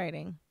 Fantastic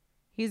writing.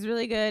 He's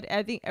really good.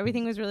 I think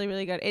everything was really,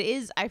 really good. It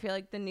is, I feel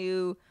like, the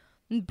new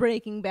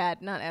Breaking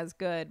Bad, not as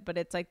good, but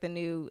it's like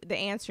the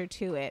answer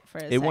to it for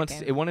a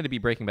second. It wanted to be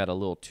Breaking Bad a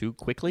little too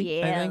quickly,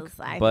 yes,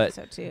 I think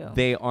so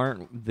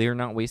too. They're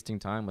not wasting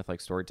time with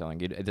like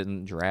storytelling. It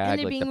didn't drag. And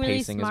they're like being the really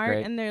pacing smart, is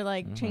great. and they're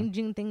like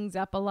changing things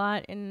up a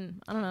lot.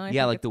 And I don't know. I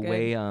yeah, think like the good.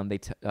 way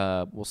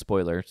well,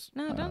 spoilers.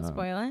 No, don't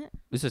spoil it.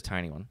 This is a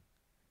tiny one.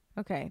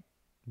 Okay.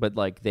 But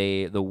like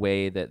the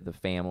way that the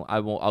family,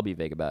 I'll be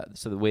vague about it.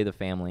 So the way the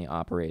family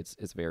operates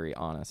is very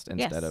honest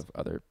instead of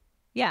other.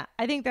 Yeah,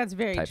 I think that's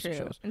very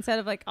true. Instead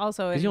of like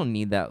also, because you don't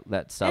need that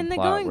subplot. And the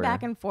going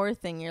back and forth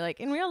thing, you're like,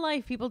 in real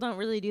life, people don't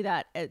really do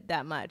that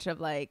that much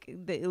of like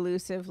the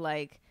elusive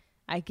like,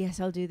 I guess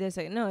I'll do this.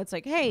 Like, no, it's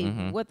like, hey,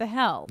 what the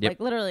hell? Yep. Like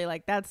literally,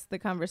 like that's the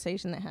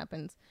conversation that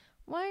happens.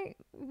 Why?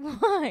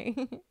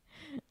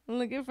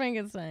 Look at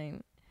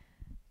Frankenstein.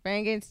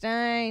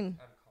 Frankenstein.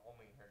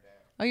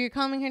 Oh, you're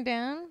calming her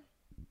down?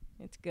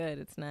 It's good.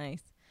 It's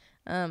nice.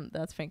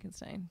 That's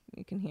Frankenstein.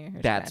 You can hear her.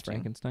 That's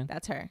scratching. Frankenstein?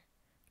 That's her.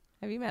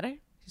 Have you met her?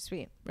 She's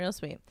sweet. Real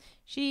sweet.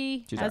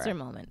 She's has her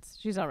moments.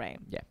 She's all right.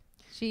 Yeah.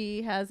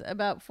 She has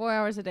about 4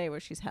 hours a day where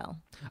she's hell.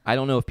 I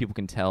don't know if people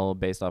can tell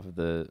based off of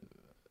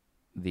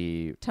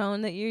the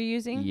tone that you're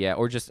using. Yeah,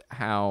 or just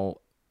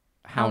how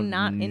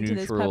not neutral, into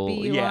this puppy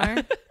you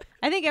are.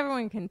 I think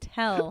everyone can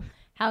tell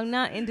how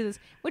not into this,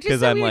 which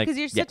is so weird because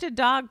you're such a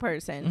dog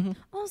person.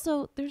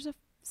 Also, there's a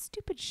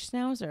stupid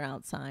schnauzer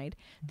outside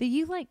that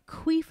you like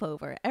queef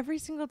over every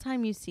single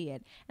time you see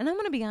it. And I'm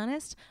going to be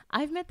honest,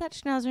 I've met that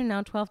schnauzer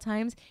now 12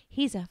 times.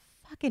 He's a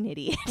fucking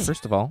idiot.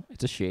 First of all,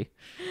 it's a she.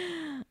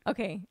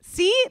 Okay.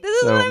 See?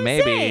 This is what I'm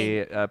saying. So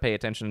maybe pay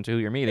attention to who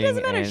you're meeting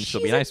and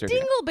she'll be She's nicer a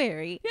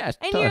dingleberry. Yeah,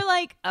 and you're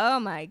like, oh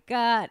my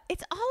God.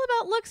 It's all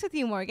about looks with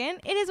you, Morgan.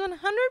 It is 100%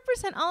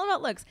 all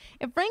about looks.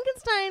 If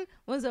Frankenstein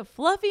was a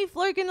fluffy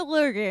flirkin'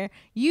 lurker,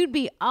 you'd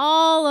be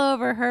all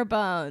over her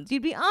bones.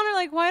 You'd be on her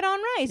like white on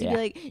rice. You'd be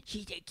like,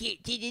 she's a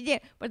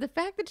cute. But the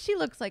fact that she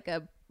looks like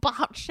a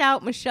botched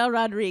out Michelle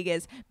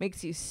Rodriguez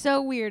makes you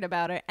so weird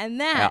about her. And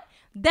that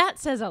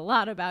says a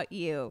lot about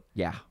you.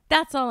 Yeah.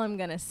 That's all I'm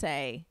going to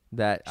say.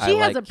 That she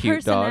has like a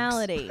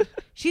personality.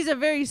 She's a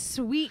very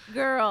sweet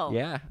girl.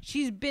 Yeah.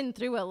 She's been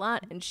through a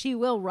lot and she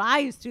will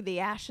rise through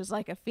the ashes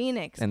like a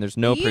phoenix. And there's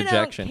no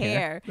projection don't care.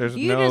 Here. There's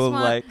you no just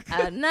want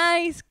a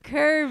nice,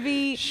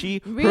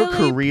 curvy, her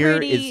career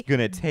pretty, is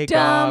gonna take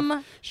dumb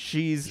off.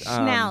 She's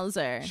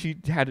schnauzer. She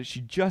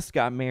just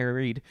got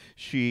married.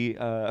 She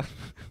that's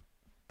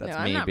no, me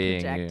I'm not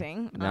being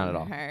projecting not on at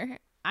all. her.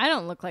 I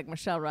don't look like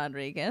Michelle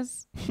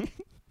Rodriguez.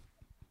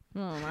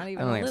 No, not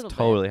even I a think little that's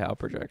totally how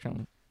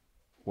projection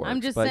works.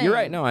 I'm just but saying. You're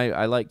right. No,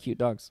 I like cute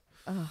dogs.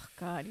 Oh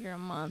God, you're a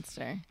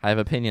monster. I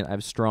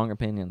have strong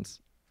opinions.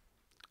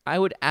 I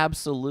would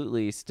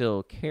absolutely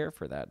still care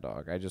for that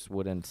dog. I just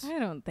wouldn't. I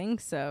don't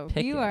think so.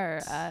 Pick You it. are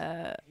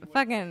a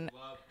fucking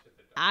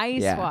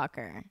ice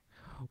walker.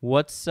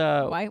 What's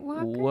White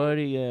Walker? What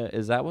do you?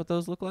 Is that what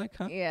those look like?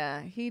 Huh?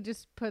 Yeah, he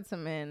just puts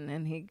them in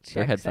and he checks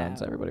They're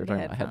headphones. out. Everybody, we're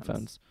talking about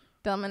headphones.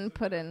 Dumbin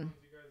put in.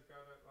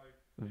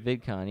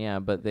 VidCon, yeah,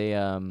 but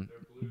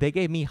they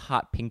gave me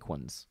hot pink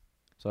ones,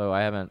 so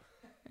I haven't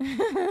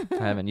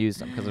used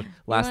them because the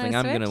last thing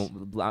I'm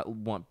gonna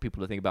want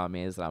people to think about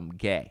me is that I'm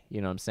gay.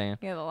 You know what I'm saying?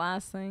 Yeah, the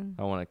last thing.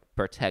 I want to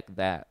protect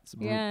that.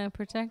 Yeah,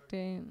 protect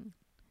it.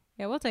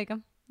 Yeah, we'll take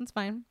them. It's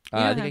fine.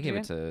 I think I gave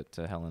it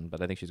to Helen,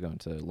 but I think she's going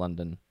to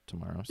London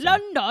tomorrow. So.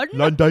 London. Or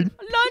no,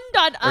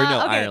 okay.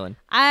 Ireland.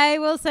 I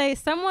will say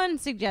someone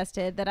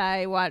suggested that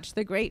I watch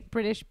the Great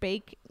British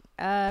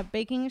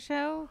Baking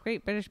Show,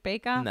 Great British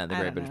Bake Off. No, the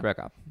Great British Bake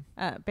Off.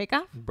 Bake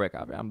Off? Break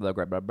Off. I'm the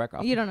Great British Bake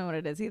Off. You don't know what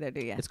it is either, do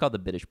you? It's called the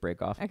British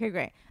Break Off. Okay,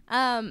 great.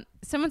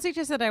 Someone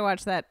suggested I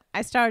watch that.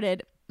 I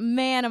started.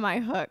 Man, am I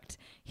hooked.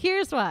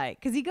 Here's why.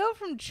 Because you go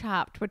from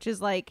Chopped, which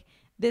is like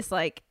this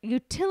like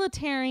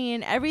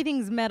utilitarian,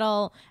 everything's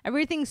metal,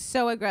 everything's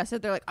so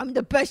aggressive. They're like, I'm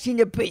the best in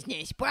the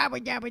business. Blah, blah,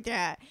 blah,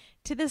 blah,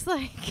 to this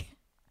like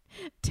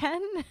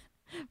 10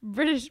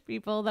 British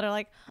people that are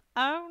like,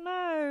 oh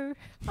no.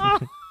 Oh.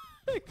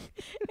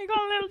 It got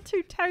a little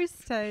too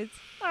toasted.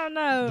 Oh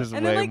no. Just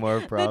and way then, like,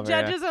 more proper. The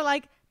judges are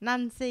like,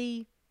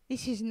 Nancy,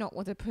 this is not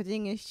what a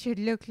pudding should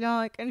look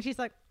like. And she's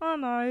like, oh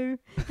no.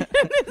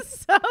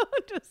 It's so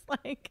just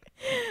like,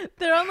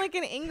 they're on like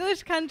an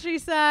English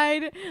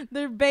countryside.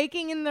 They're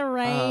baking in the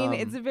rain.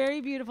 It's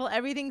very beautiful.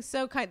 Everything's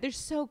so kind. They're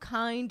so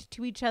kind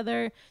to each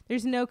other.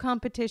 There's no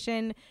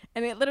competition.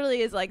 And it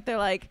literally is like, they're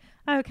like,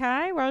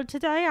 okay, well,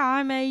 today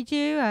I made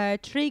you a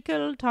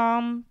treacle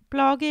Tom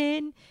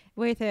plug-in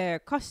with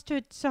a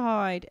custard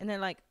side. And they're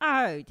like,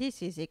 oh,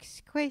 this is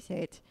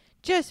exquisite.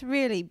 Just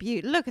really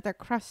beautiful. Look at the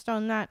crust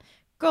on that.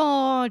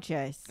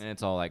 Gorgeous. And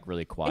it's all like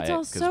really quiet. It's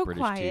all so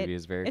British quiet. TV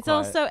is very it's quiet.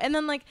 also, and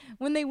then like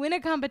when they win a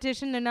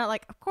competition, they're not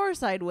like, of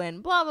course I'd win,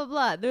 blah, blah,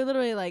 blah. They're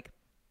literally like,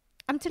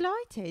 I'm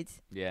delighted.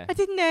 Yeah. I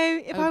didn't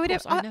know if I would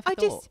have. I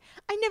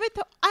never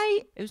thought.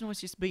 It was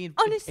almost just being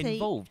honestly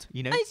involved,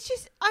 you know? It's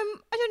just, I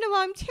don't know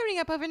why I'm tearing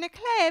up over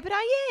Leclerc, but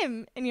I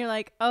am. And you're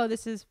like, oh,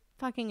 this is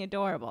fucking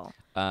adorable.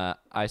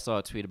 I saw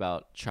a tweet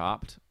about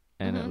Chopped,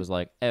 and it was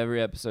like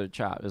every episode of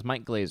Chopped. It was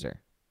Mike Glazer.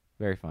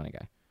 Very funny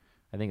guy.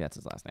 I think that's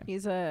his last name.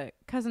 He's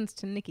cousins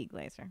to Nikki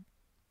Glazer.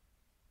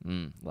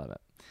 Love it.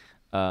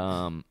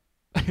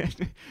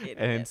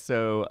 And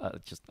so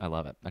I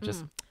love it. I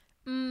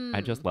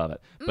just love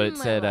it. But it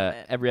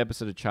said every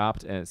episode of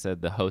Chopped, and it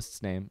said the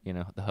host's name. You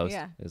know, the host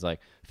is like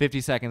 50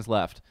 seconds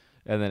left,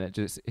 and then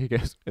it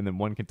goes, and then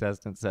one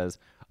contestant says,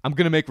 "I'm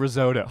gonna make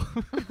risotto."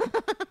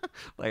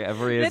 Like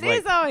every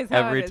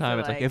time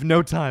it's like, if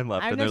no time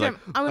left, and they're like,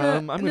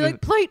 I'm gonna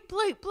like plate.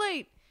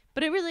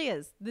 But it really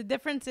is. The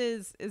difference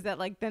is that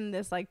like then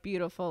this like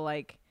beautiful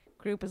like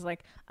group is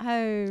like,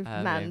 oh,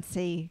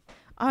 Nancy,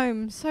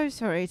 I'm so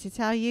sorry to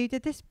tell you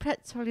that this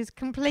pretzel is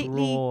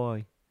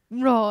completely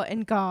raw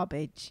and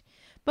garbage.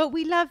 But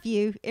we love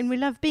you and we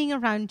love being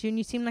around you, and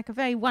you seem like a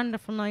very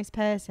wonderful, nice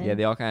person. Yeah,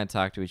 they all kind of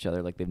talk to each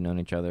other like they've known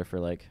each other for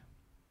like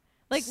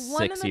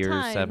 6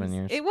 years, 7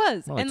 years. It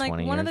was. Well, and like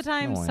one of the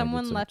times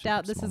someone left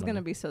out, this is going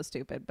to be be so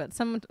stupid, but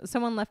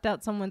someone left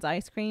out someone's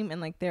ice cream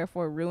and like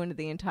therefore ruined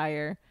the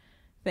entire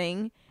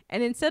thing.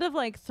 And instead of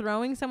like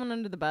throwing someone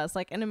under the bus,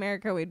 like in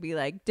America we'd be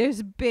like,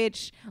 this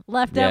bitch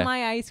left out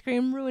my ice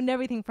cream, ruined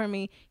everything for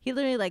me. He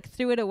literally like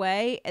threw it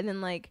away and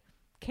then like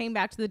came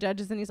back to the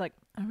judges and he's like,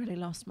 I really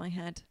lost my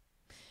head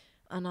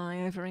and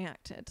I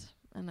overreacted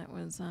and it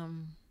was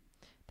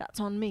that's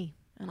on me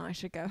and I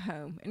should go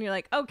home. And you're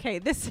like, okay,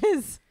 this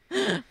is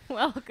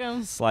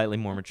welcome. Slightly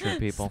more mature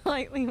people.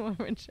 Slightly more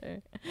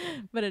mature.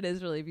 But it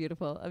is really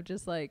beautiful. Of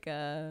just like,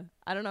 I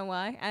don't know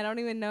why. I don't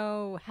even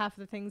know half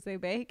the things they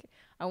bake.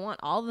 I want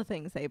all the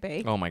things they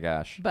bake. Oh my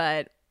gosh.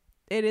 But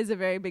it is a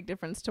very big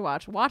difference to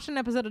watch an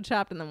episode of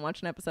Chopped and then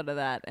watch an episode of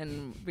that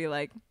and be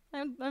like,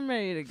 I'm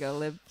ready to go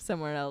live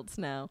somewhere else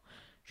now.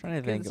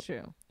 Trying to think it's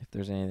true. If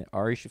there's anything.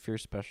 Ari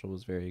Shaffir's special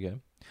was very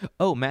good.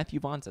 Oh, Matthew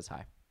Vaughn says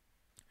hi.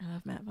 I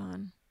love Matt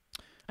Vaughn.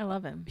 I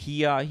love him.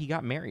 He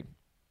got married.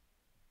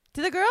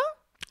 To the girl?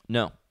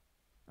 No.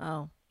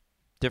 Oh.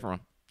 Different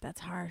one.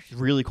 That's harsh.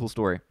 Really cool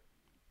story.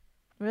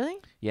 Really?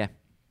 Yeah.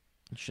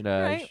 Should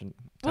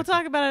we'll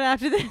talk about it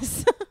after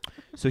this.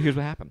 So here's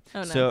what happened. Oh,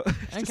 no. So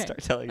okay.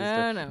 Start telling you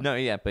story. No. No,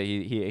 yeah, but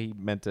he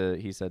meant to.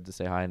 He said to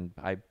say hi, and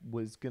I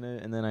was gonna,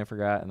 and then I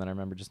forgot, and then I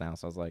remember just now.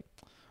 So I was like,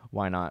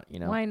 why not? You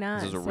know, why not?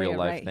 This is a real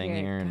life thing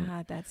here. And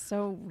God, that's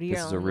so real.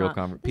 This is a real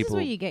conversation. This is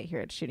what you get here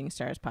at Shooting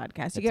Stars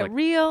Podcast. You get like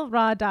real,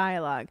 raw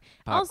dialogue.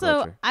 Also,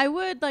 culture. I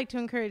would like to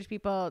encourage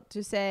people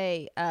to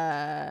say,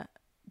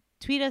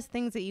 tweet us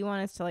things that you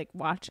want us to like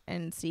watch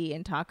and see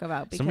and talk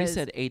about. Because somebody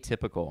said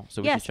Atypical,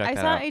 so we should check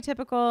that out. Yes, I saw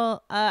Atypical.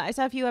 I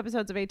saw a few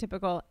episodes of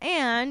Atypical,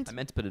 and I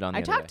meant to put it on.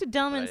 I talked to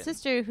Delman's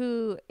sister,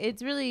 who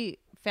it's really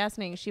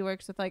fascinating. She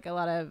works with like a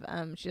lot of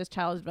she does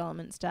child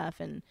development stuff,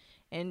 and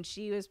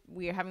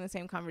we were having the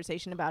same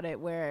conversation about it.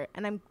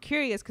 And I'm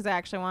curious because I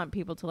actually want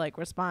people to like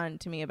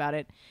respond to me about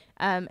it.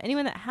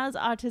 Anyone that has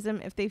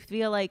autism, if they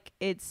feel like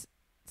it's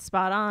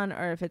spot on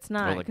or if it's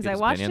not, because I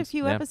watched a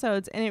few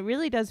episodes and it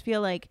really does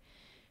feel like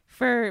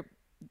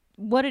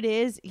what it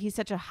is, he's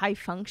such a high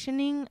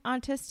functioning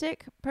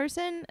autistic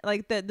person.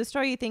 Like the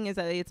story thing is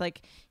that it's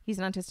like he's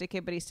an autistic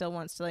kid, but he still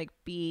wants to like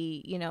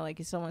be, you know, like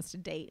he still wants to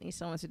date and he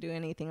still wants to do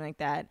anything like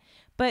that.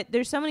 But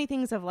there's so many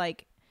things of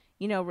like,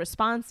 you know,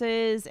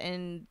 responses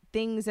and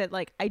things that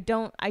like I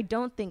don't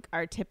think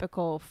are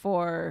typical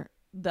for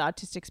the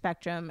autistic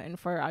spectrum and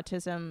for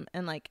autism,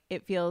 and like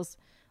it feels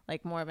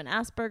like more of an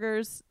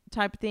Asperger's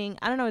type thing.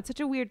 I don't know. It's such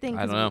a weird thing.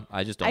 I don't know.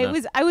 I just don't know.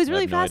 It was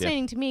really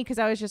fascinating to me because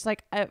I was just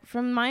like,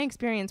 from my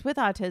experience with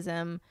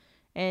autism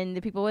and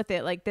the people with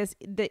it, like this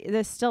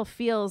still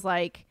feels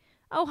like,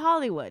 oh,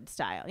 Hollywood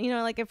style. You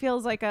know, like it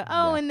feels like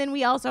and then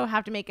we also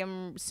have to make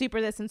him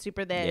super this and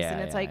super this.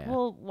 And it's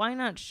well, why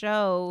not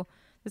show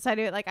the side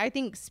of it? Like, I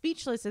think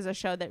Speechless is a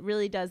show that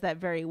really does that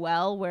very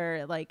well,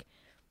 where like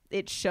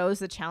it shows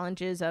the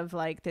challenges of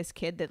like this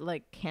kid that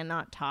like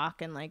cannot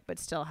talk and like but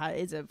still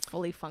is a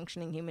fully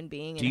functioning human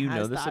being. Do you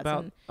know this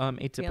about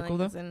Atypical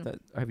though?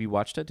 Have you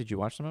watched it? Did you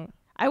watch some of it?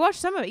 I watched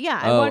some of it. Yeah,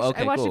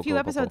 I watched a few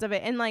episodes of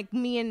it, and like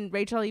me and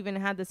Rachel even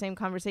had the same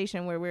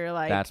conversation where we were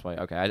like, "That's why."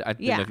 Okay, I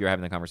didn't know if you were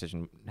having the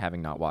conversation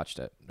having not watched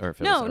it, or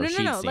if it no.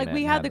 Like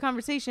we had the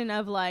conversation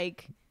of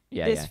like.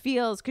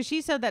 Feels, because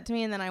she said that to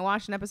me, and then I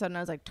watched an episode and I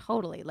was like,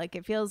 totally, like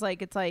it feels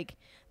like it's like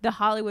the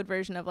Hollywood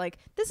version of like,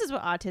 this is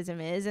what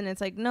autism is. And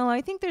it's like, no, I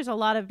think there's a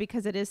lot of,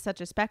 because it is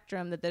such a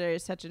spectrum, that there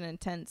is such an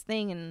intense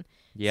thing. And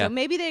so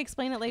maybe they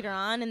explain it later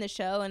on in the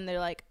show and they're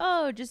like,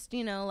 oh, just,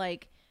 you know,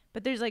 like,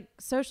 but there's like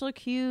social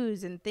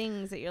cues and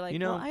things that you're like,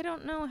 well, I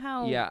don't know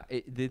how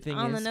the thing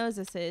on the nose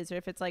this is, or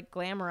if it's like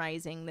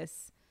glamorizing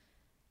this,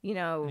 you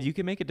know. You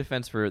can make a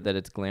defense for that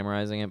it's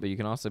glamorizing it, but you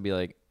can also be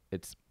like,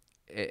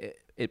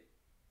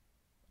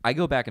 I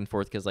go back and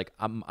forth because like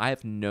I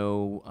have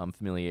no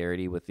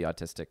familiarity with the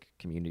autistic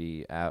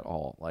community at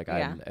all. Like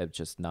I'm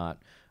just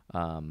not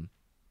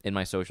in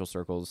my social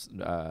circles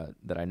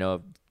that I know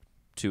of.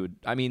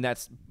 I mean,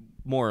 that's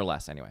more or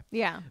less anyway.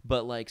 Yeah.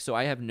 But like, so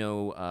I have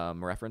no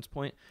reference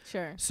point.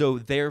 Sure. So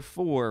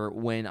therefore,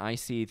 when I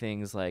see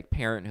things like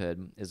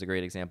Parenthood is a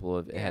great example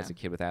of, it has a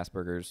kid with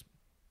Asperger's.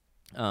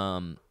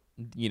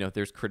 You know,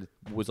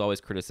 was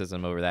always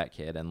criticism over that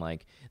kid, and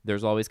like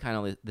there's always kind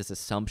of this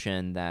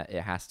assumption that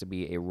it has to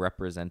be a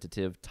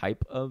representative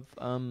type of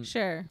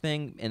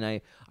thing, and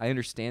I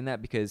understand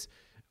that, because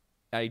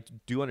I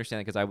do understand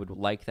it, because I would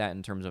like that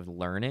in terms of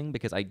learning,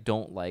 because I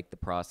don't like the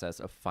process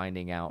of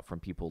finding out from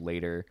people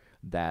later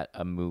that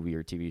a movie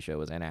or TV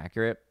show is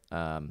inaccurate.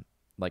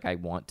 Like I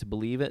want to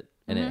believe it,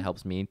 and it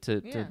helps me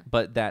to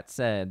but that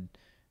said,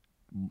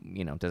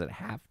 you know, does it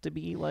have to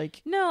be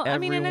like, no, I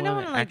mean, and I don't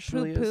want to like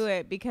poo-poo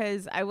it,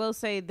 because I will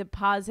say the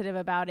positive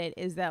about it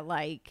is that,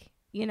 like,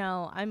 you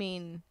know, I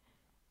mean,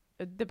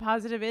 the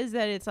positive is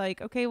that it's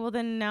like, okay, well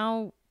then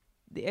now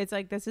it's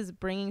like, this is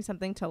bringing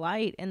something to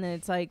light, and then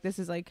it's like, this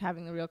is like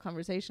having a real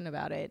conversation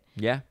about it.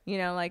 Yeah. You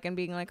know, like, and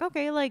being like,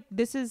 okay, like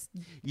this is.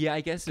 Yeah,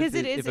 I guess if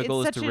a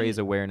goal is to raise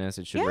awareness,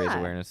 it should raise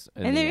awareness.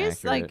 And there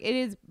is like, it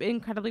is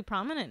incredibly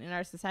prominent in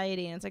our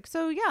society, and it's like,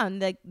 so yeah,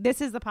 and like this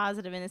is the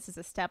positive, and this is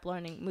a step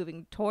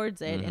moving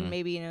towards it, and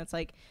maybe, you know, it's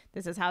like,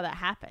 this is how that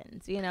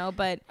happens, you know.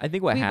 But I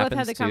think we both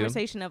had the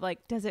conversation of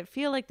like, does it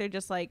feel like they're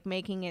just like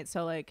making it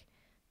so like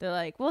they're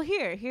like, well,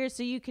 here,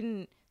 so you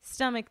can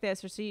stomach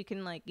this, or so you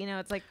can, like, you know,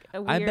 it's like a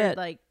weird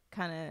like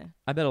kind of.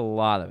 I bet a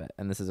lot of it,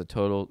 and this is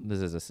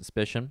a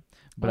suspicion,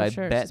 but I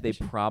bet they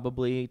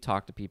probably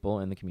talk to people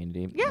in the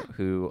community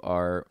who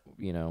are,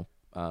 you know,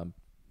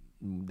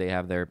 they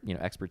have their, you know,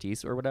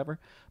 expertise or whatever.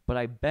 But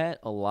I bet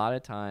a lot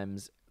of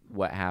times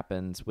what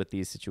happens with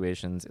these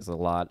situations is a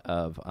lot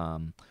of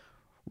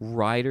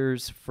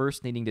writers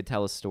first needing to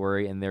tell a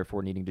story, and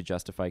therefore needing to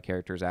justify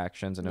characters'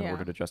 actions, and in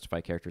order to justify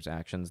characters'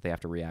 actions, they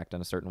have to react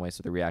in a certain way,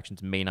 so the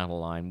reactions may not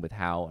align with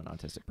how an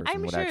autistic person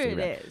would actually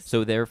react.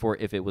 So therefore,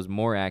 if it was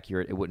more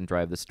accurate, it wouldn't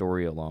drive the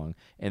story along,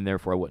 and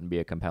therefore it wouldn't be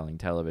a compelling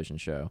television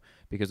show,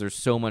 because there's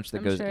so much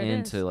that goes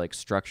into like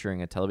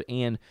structuring a television,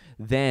 and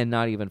then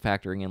not even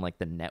factoring in like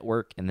the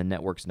network and the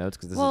network's notes,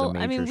 because this is a major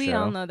show. I mean, we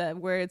all know that,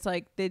 where it's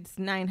like it's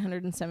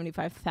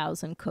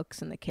 975,000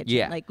 cooks in the kitchen.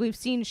 Yeah. Like, we've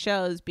seen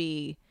shows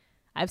be,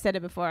 I've said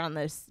it before on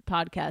this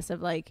podcast,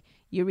 of like,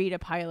 you read a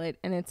pilot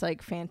and it's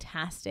like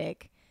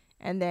fantastic,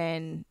 and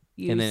then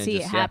you see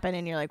it happen,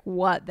 and you're like,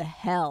 what the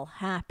hell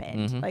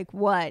happened? Like,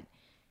 what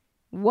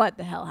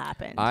the hell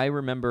happened? I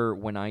remember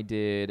when I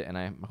did, and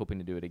I'm hoping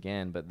to do it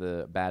again, but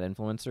the Bad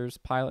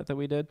Influencers pilot that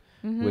we did,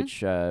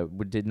 which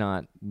did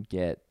not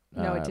get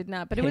no, it did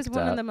not. But it was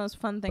one of the most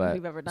fun things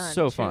we've ever done.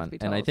 So fun,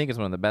 and I think it's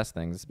one of the best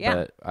things.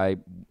 Yeah. But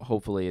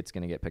hopefully it's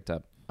going to get picked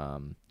up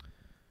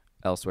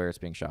elsewhere. It's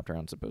being shopped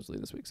around supposedly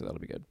this week, so that'll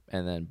be good.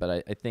 And then,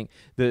 but I think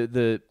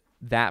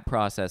that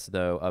process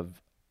though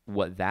of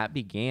what that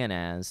began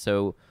as.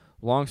 So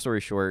long story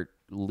short,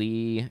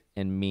 Lee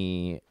and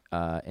me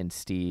and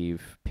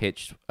Steve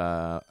pitched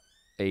a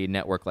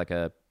network, like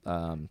a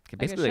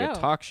basically like a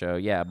talk show,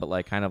 but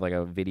like kind of like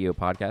a video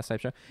podcast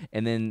type show.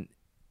 And then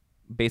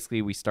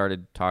basically we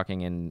started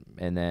talking,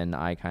 and then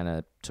I kind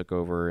of took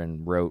over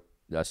and wrote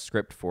a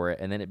script for it,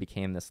 and then it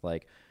became this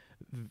like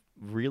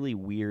really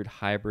weird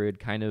hybrid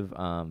kind of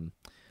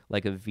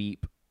like a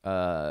Veep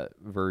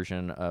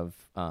version of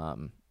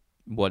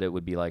what it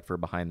would be like for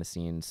behind the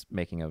scenes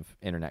making of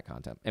internet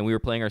content. And we were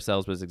playing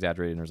ourselves, but it was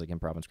exaggerated and there was like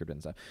improv and scripted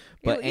and stuff.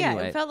 But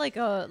anyway, it felt like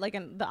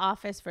the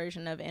Office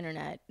version of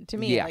internet to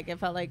me. Yeah. Like it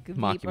felt like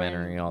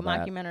mockumentary and all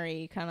that.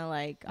 Mockumentary kind of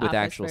like with Office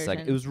actual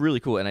version. It was really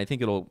cool, and I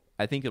think it'll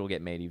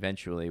get made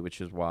eventually, which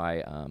is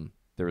why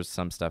there was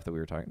some stuff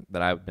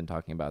that I've been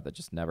talking about that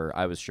just never.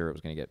 I was sure it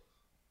was going to get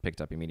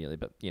picked up immediately,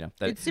 but that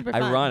it's super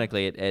fun.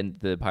 Ironically,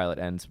 the pilot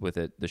ends with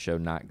the show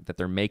not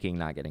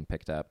getting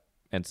picked up.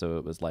 And so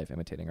it was life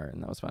imitating art,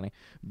 and that was funny.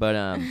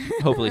 But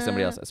hopefully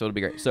somebody else. So it'll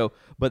be great. So,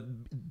 but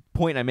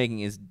point I'm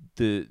making is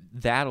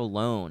that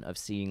alone of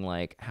seeing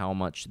like how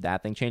much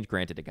that thing changed.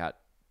 Granted, it got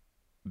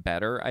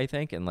better, I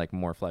think, and like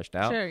more fleshed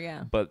out. Sure,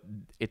 yeah. But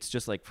it's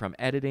just like from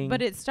editing.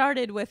 But it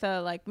started with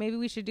maybe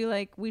we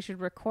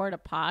should record a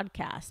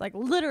podcast. Like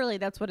literally,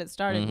 that's what it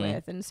started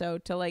with. And so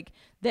to like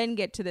then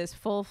get to this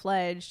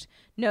full-fledged.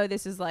 No,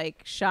 this is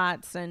like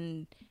shots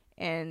and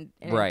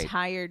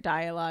entire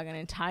dialogue, an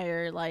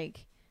entire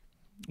like.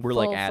 We're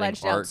like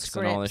adding arcs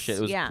and all this shit.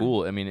 It was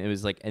cool. I mean, it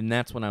was like, and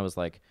that's when I was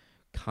like,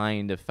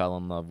 kind of fell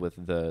in love with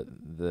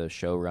the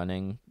show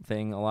running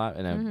thing a lot,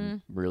 and I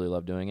really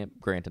loved doing it.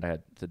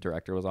 Granted, the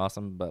director was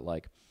awesome, but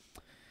like,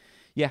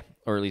 yeah,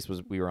 or at least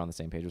we were on the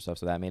same page with stuff,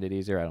 so that made it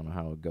easier. I don't know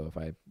how it would go if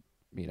I,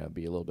 be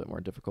a little bit more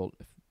difficult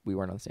if we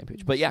weren't on the same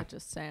page. But yeah, such a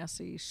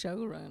sassy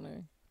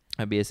showrunner.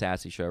 I'd be a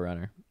sassy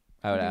showrunner.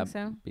 I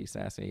would be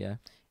sassy. Yeah,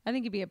 I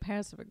think you'd be a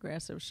passive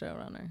aggressive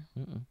showrunner.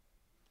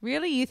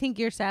 Really? You think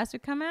your sass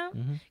would come out?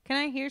 Can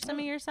I hear some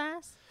of your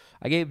sass?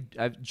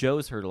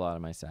 Joe's heard a lot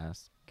of my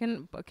sass.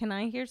 Can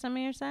I hear some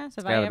of your sass?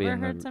 Have I ever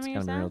heard some of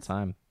your sass? It's gotta be in real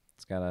time.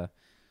 It's gotta.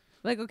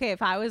 Like, okay,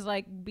 if I was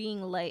like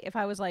being late, if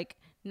I was like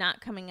not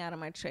coming out of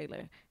my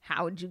trailer,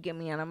 how would you get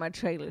me out of my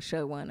trailer,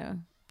 showrunner?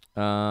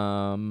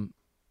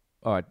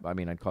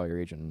 I'd call your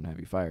agent and have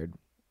you fired.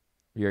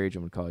 Your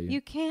agent would call you.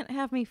 You can't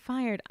have me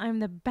fired. I'm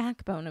the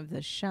backbone of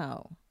the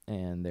show.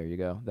 And there you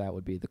go. That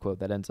would be the quote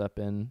that ends up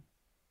in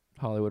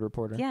Hollywood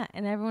Reporter. Yeah,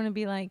 and everyone would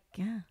be like,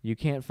 yeah. You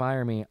can't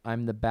fire me.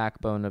 I'm the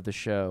backbone of the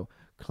show,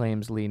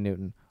 claims Lee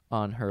Newton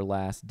on her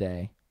last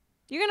day.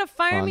 You're going to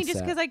fire me just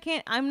because I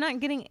can't. I'm not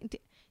getting.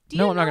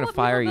 I'm not going to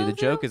fire you. The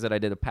joke is that I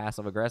did a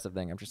passive aggressive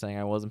thing. I'm just saying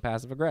I wasn't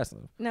passive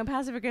aggressive. No,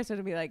 passive aggressive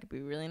would be like, it'd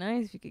be really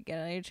nice if you could get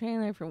out of your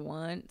trailer for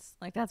once.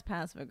 Like, that's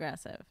passive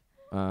aggressive.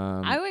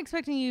 I was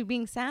expecting you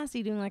being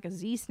sassy, doing like a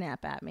Z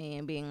snap at me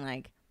and being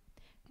like,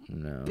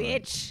 no,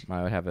 bitch.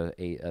 I would have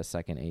a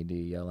second AD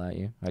yell at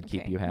you. I'd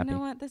keep you happy. You know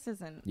what? This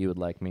isn't. You would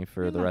like me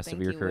for the rest of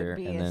your career,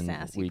 and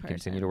then we'd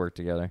continue to work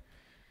together.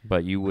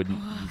 But you wouldn't.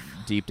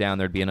 Deep down,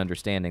 there'd be an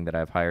understanding that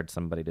I've hired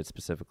somebody to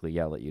specifically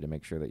yell at you to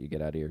make sure that you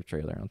get out of your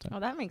trailer on time. Oh,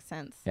 that makes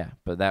sense. Yeah,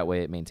 but that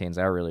way it maintains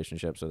our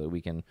relationship so that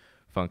we can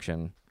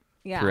function.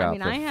 Yeah, throughout I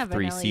mean, I have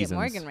an seasons.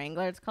 Elliot Morgan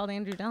Wrangler. It's called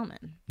Andrew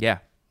Delman. Yeah.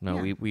 No,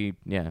 we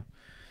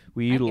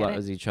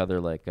utilize each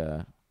other like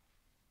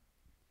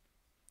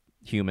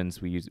humans.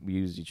 We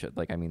use each other.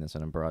 Like, I mean this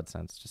in a broad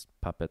sense. Just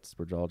puppets.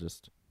 We're all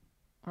just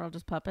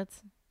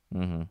puppets.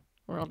 Mm-hmm.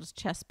 We're all just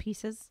chess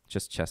pieces.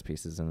 Just chess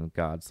pieces in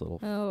God's little.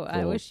 Oh,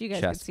 I wish you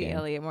guys could see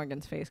Elliot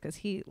Morgan's face because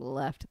he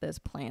left this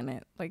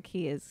planet. Like,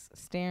 he is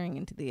staring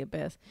into the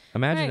abyss.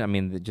 Imagine, right. I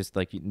mean, just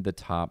like the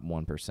top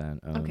 1%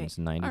 owns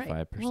 95%.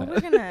 Right. Well,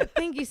 we're gonna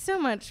thank you so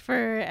much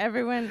for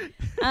everyone.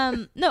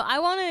 No, I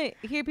want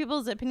to hear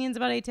people's opinions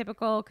about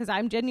Atypical because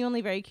I'm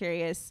genuinely very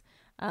curious.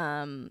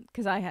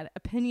 Because I had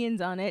opinions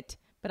on it.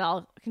 But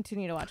I'll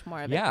continue to watch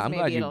more of it. Yeah, I'm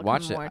glad you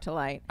watched it. More to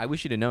light. I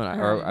wish you'd have known,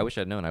 or I wish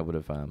I'd known. I would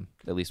have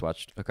at least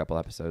watched a couple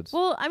episodes.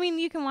 Well, I mean,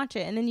 you can watch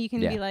it, and then you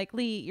can be like,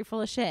 Lee, you're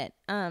full of shit.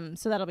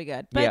 So that'll be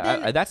good. But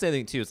yeah, that's the other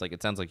thing too. It's like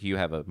it sounds like you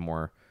have a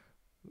more,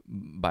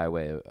 by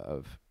way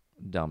of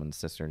Delman's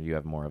sister, you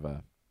have more of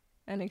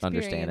an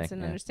experience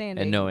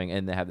understanding and knowing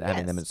and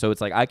having them. So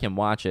it's like I can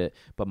watch it,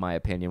 but my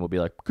opinion will be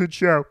like, good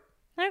show,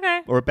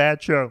 okay, or a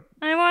bad show.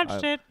 I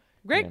watched it.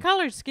 Great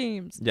color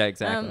schemes. Yeah,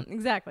 exactly.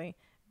 Exactly.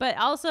 But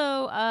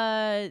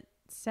also,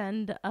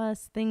 send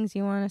us things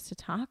you want us to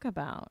talk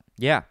about.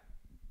 Yeah.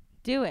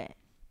 Do it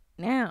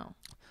now.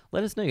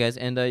 Let us know, guys.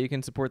 And you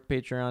can support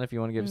the Patreon if you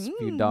want to give us a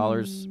few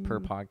dollars per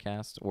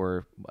podcast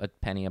or a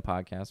penny a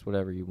podcast,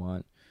 whatever you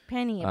want.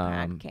 Penny a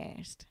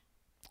podcast.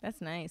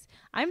 That's nice.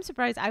 I'm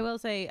surprised. I will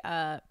say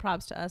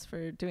props to us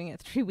for doing it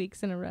 3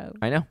 weeks in a row.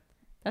 I know.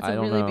 That's a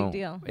really big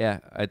deal. Yeah.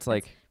 It's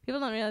like. People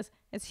don't realize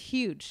it's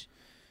huge.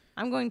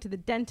 I'm going to the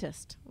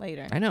dentist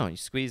later. I know. You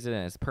squeeze it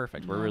in. It's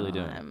perfect. We're really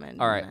doing it.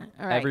 All right.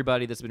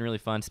 Everybody, this has been really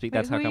fun.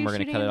 That's how come we're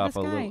going to cut it off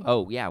a little.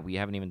 Oh, yeah. We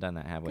haven't even done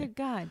that, have we? Good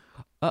God.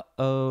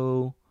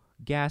 Uh-oh.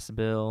 Gas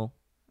bill.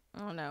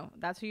 Oh, no.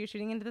 That's who you're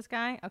shooting into this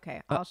guy?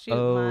 Okay. I'll shoot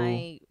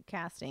my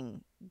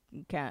casting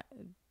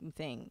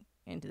thing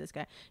into this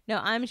guy.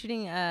 No, I'm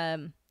shooting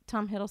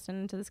Tom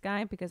Hiddleston into this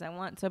guy because I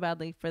want so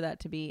badly for that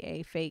to be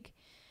a fake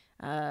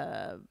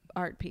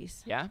art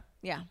piece. Yeah?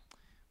 Yeah.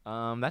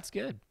 That's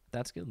good.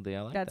 That's good, Lee.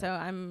 I like that. That's how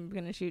I'm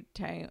gonna shoot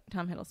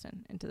Tom Hiddleston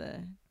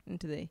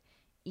into the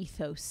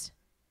ethos.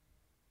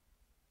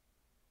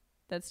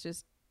 That's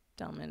just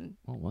dumb and.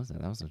 What was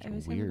that? That was such a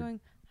weird. Him going,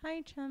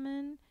 Hi,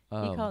 Chummin.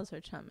 He calls her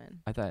Chummin.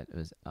 I thought it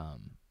was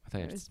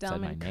it was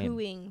Delman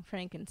cooing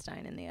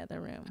Frankenstein in the other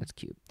room. That's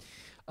cute.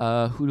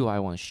 Who do I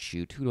want to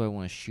shoot? Who do I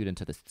want to shoot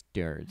into the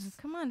stars? Oh,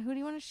 come on, who do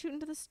you want to shoot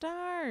into the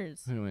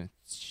stars? Who do I want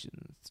to shoot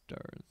into the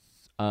stars?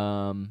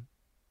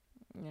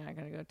 You're not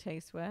gonna go Tay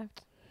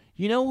Swift.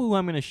 You know who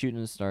I'm gonna shoot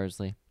into the stars,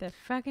 Lee? The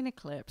fucking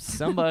Eclipse.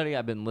 Somebody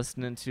I've been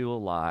listening to a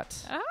lot,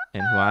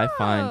 and who I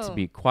find to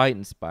be quite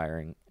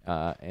inspiring,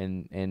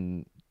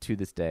 and to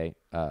this day,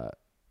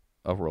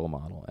 a role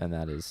model, and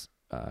that is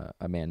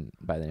a man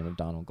by the name of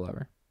Donald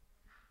Glover.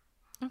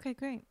 Okay,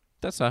 great.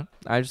 That's fine.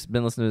 I've just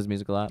been listening to his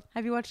music a lot.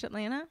 Have you watched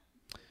Atlanta?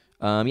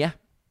 Yeah.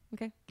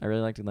 Okay. I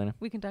really liked Atlanta.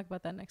 We can talk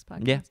about that next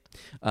podcast.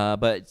 Yeah.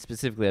 But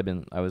specifically,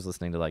 I was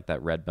listening to like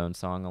that Redbone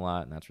song a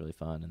lot, and that's really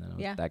fun. And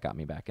then that got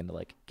me back into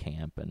like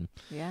camp and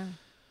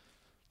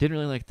didn't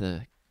really like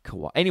the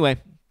Anyway,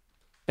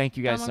 thank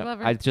you guys.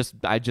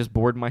 I just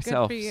bored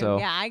myself. Good for you. So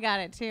yeah, I got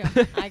it too.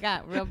 I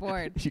got real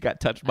bored. You got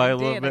touched by a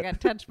little bit. I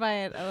got touched by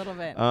it a little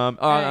bit. Right.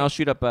 I'll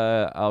shoot up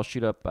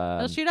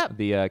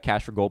the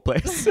Cash for Gold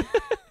place.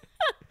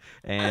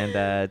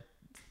 And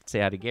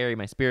say hi to Gary,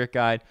 my spirit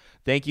guide.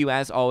 Thank you,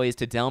 as always,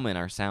 to Delman,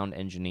 our sound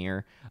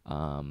engineer.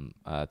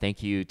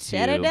 Thank you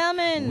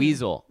to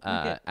Weasel,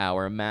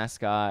 our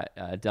mascot.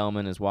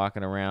 Delman is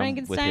walking around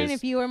Frankenstein, with his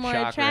if you were more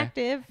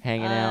attractive,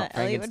 hanging out.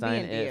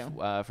 Frankenstein,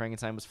 if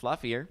Frankenstein was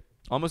fluffier.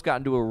 Almost got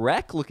into a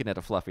wreck looking at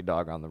a fluffy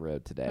dog on the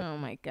road today. Oh,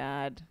 my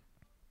God.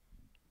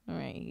 All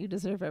right, you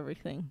deserve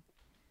everything.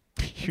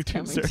 You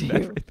deserve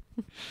everything.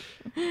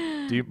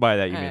 Do you by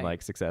that you mean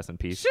like success and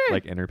peace? Sure.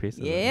 Like inner peace?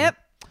 Yep.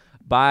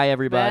 Bye,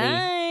 everybody.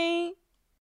 Bye.